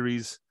Stadium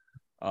Series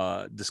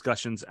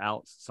discussions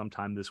out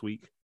sometime this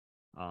week,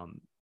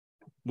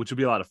 which will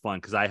be a lot of fun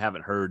because I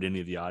haven't heard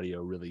any of the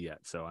audio really yet.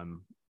 So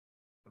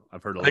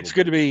I've heard a little. It's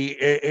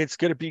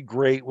going to be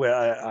great.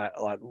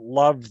 I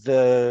love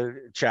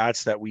the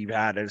chats that we've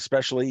had, and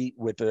especially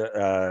with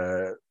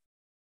the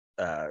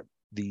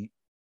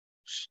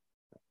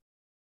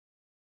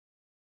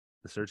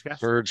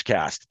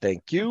Surgecast.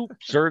 Thank you.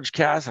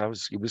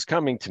 Surgecast. It was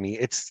coming to me.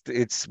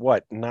 It's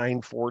what,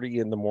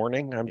 9:40 in the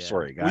morning. I'm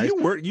sorry, guys.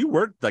 Well, you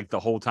worked like the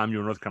whole time you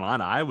were in North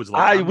Carolina. I was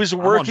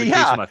working.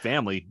 Yeah, my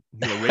family.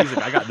 Raising.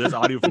 I got this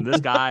audio from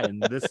this guy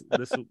and this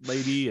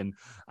lady, and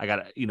I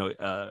got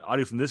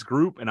audio from this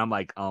group, and I'm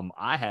like,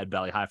 I had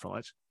Valley High for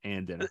lunch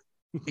and dinner.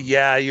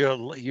 Yeah,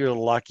 you're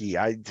lucky.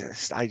 I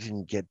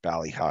didn't get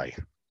Bally High.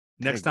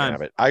 Next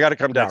time. I got to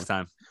come down. Next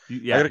time. I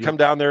got to come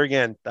down there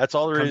again. That's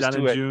all there come is down to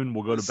in it. June.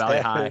 We'll go to Bally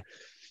High.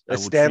 A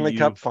Stanley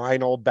Cup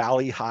final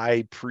Bally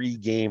High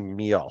pre-game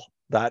meal.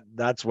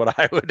 That's what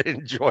I would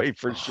enjoy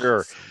for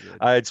sure. So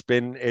it's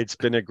been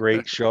a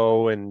great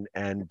show, and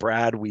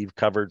Brad, we've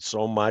covered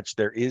so much.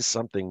 There is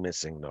something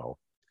missing though.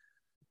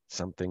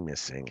 Something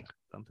missing.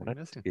 What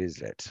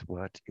is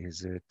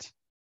it?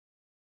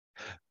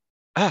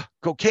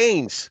 Go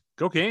Canes.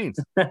 Go Canes.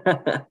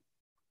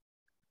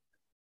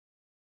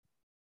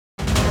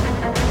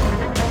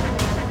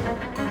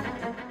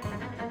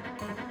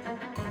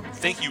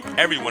 Thank you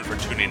everyone for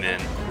tuning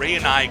in. Ray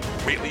and I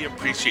greatly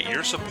appreciate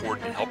your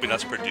support in helping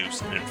us produce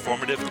an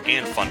informative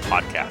and fun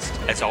podcast.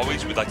 As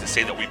always, we'd like to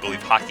say that we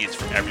believe hockey is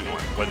for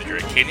everyone. Whether you're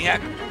a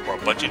Caniac or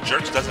a bunch of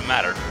jerks, doesn't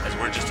matter, as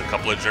we're just a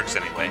couple of jerks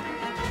anyway.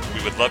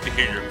 We would love to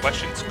hear your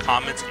questions,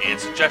 comments, and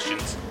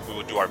suggestions. We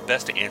will do our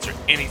best to answer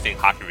anything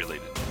hockey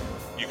related.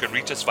 You can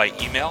reach us via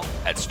email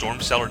at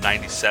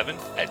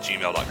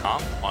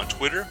stormcellar97@gmail.com. On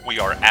Twitter, we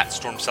are at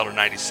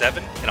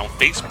stormcellar97, and on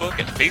Facebook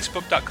at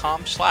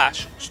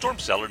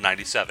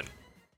facebook.com/stormcellar97.